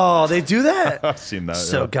 No, they do that. I've seen that.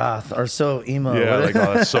 So goth or so emo. Yeah, like,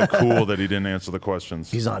 oh, that's so cool that he didn't answer the questions.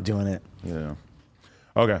 He's not doing it. Yeah.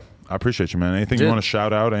 Okay. I appreciate you, man. Anything Dude. you want to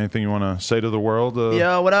shout out? Anything you want to say to the world?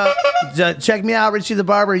 Yo, what up? Check me out, Richie the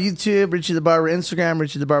Barber, YouTube, Richie the Barber, Instagram,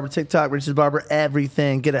 Richie the Barber, TikTok, Richie the Barber,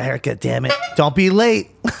 everything. Get a haircut, damn it. Don't be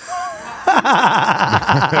late. There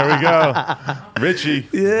we go. Richie,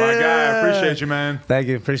 my guy. I appreciate you, man. Thank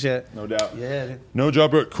you. Appreciate it. No doubt. Yeah, dude. No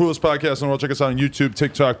Job, coolest podcast in the world. Check us out on YouTube,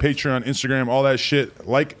 TikTok, Patreon, Instagram, all that shit.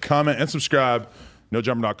 Like, comment, and subscribe.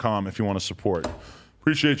 NoJumper.com if you want to support.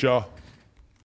 Appreciate y'all.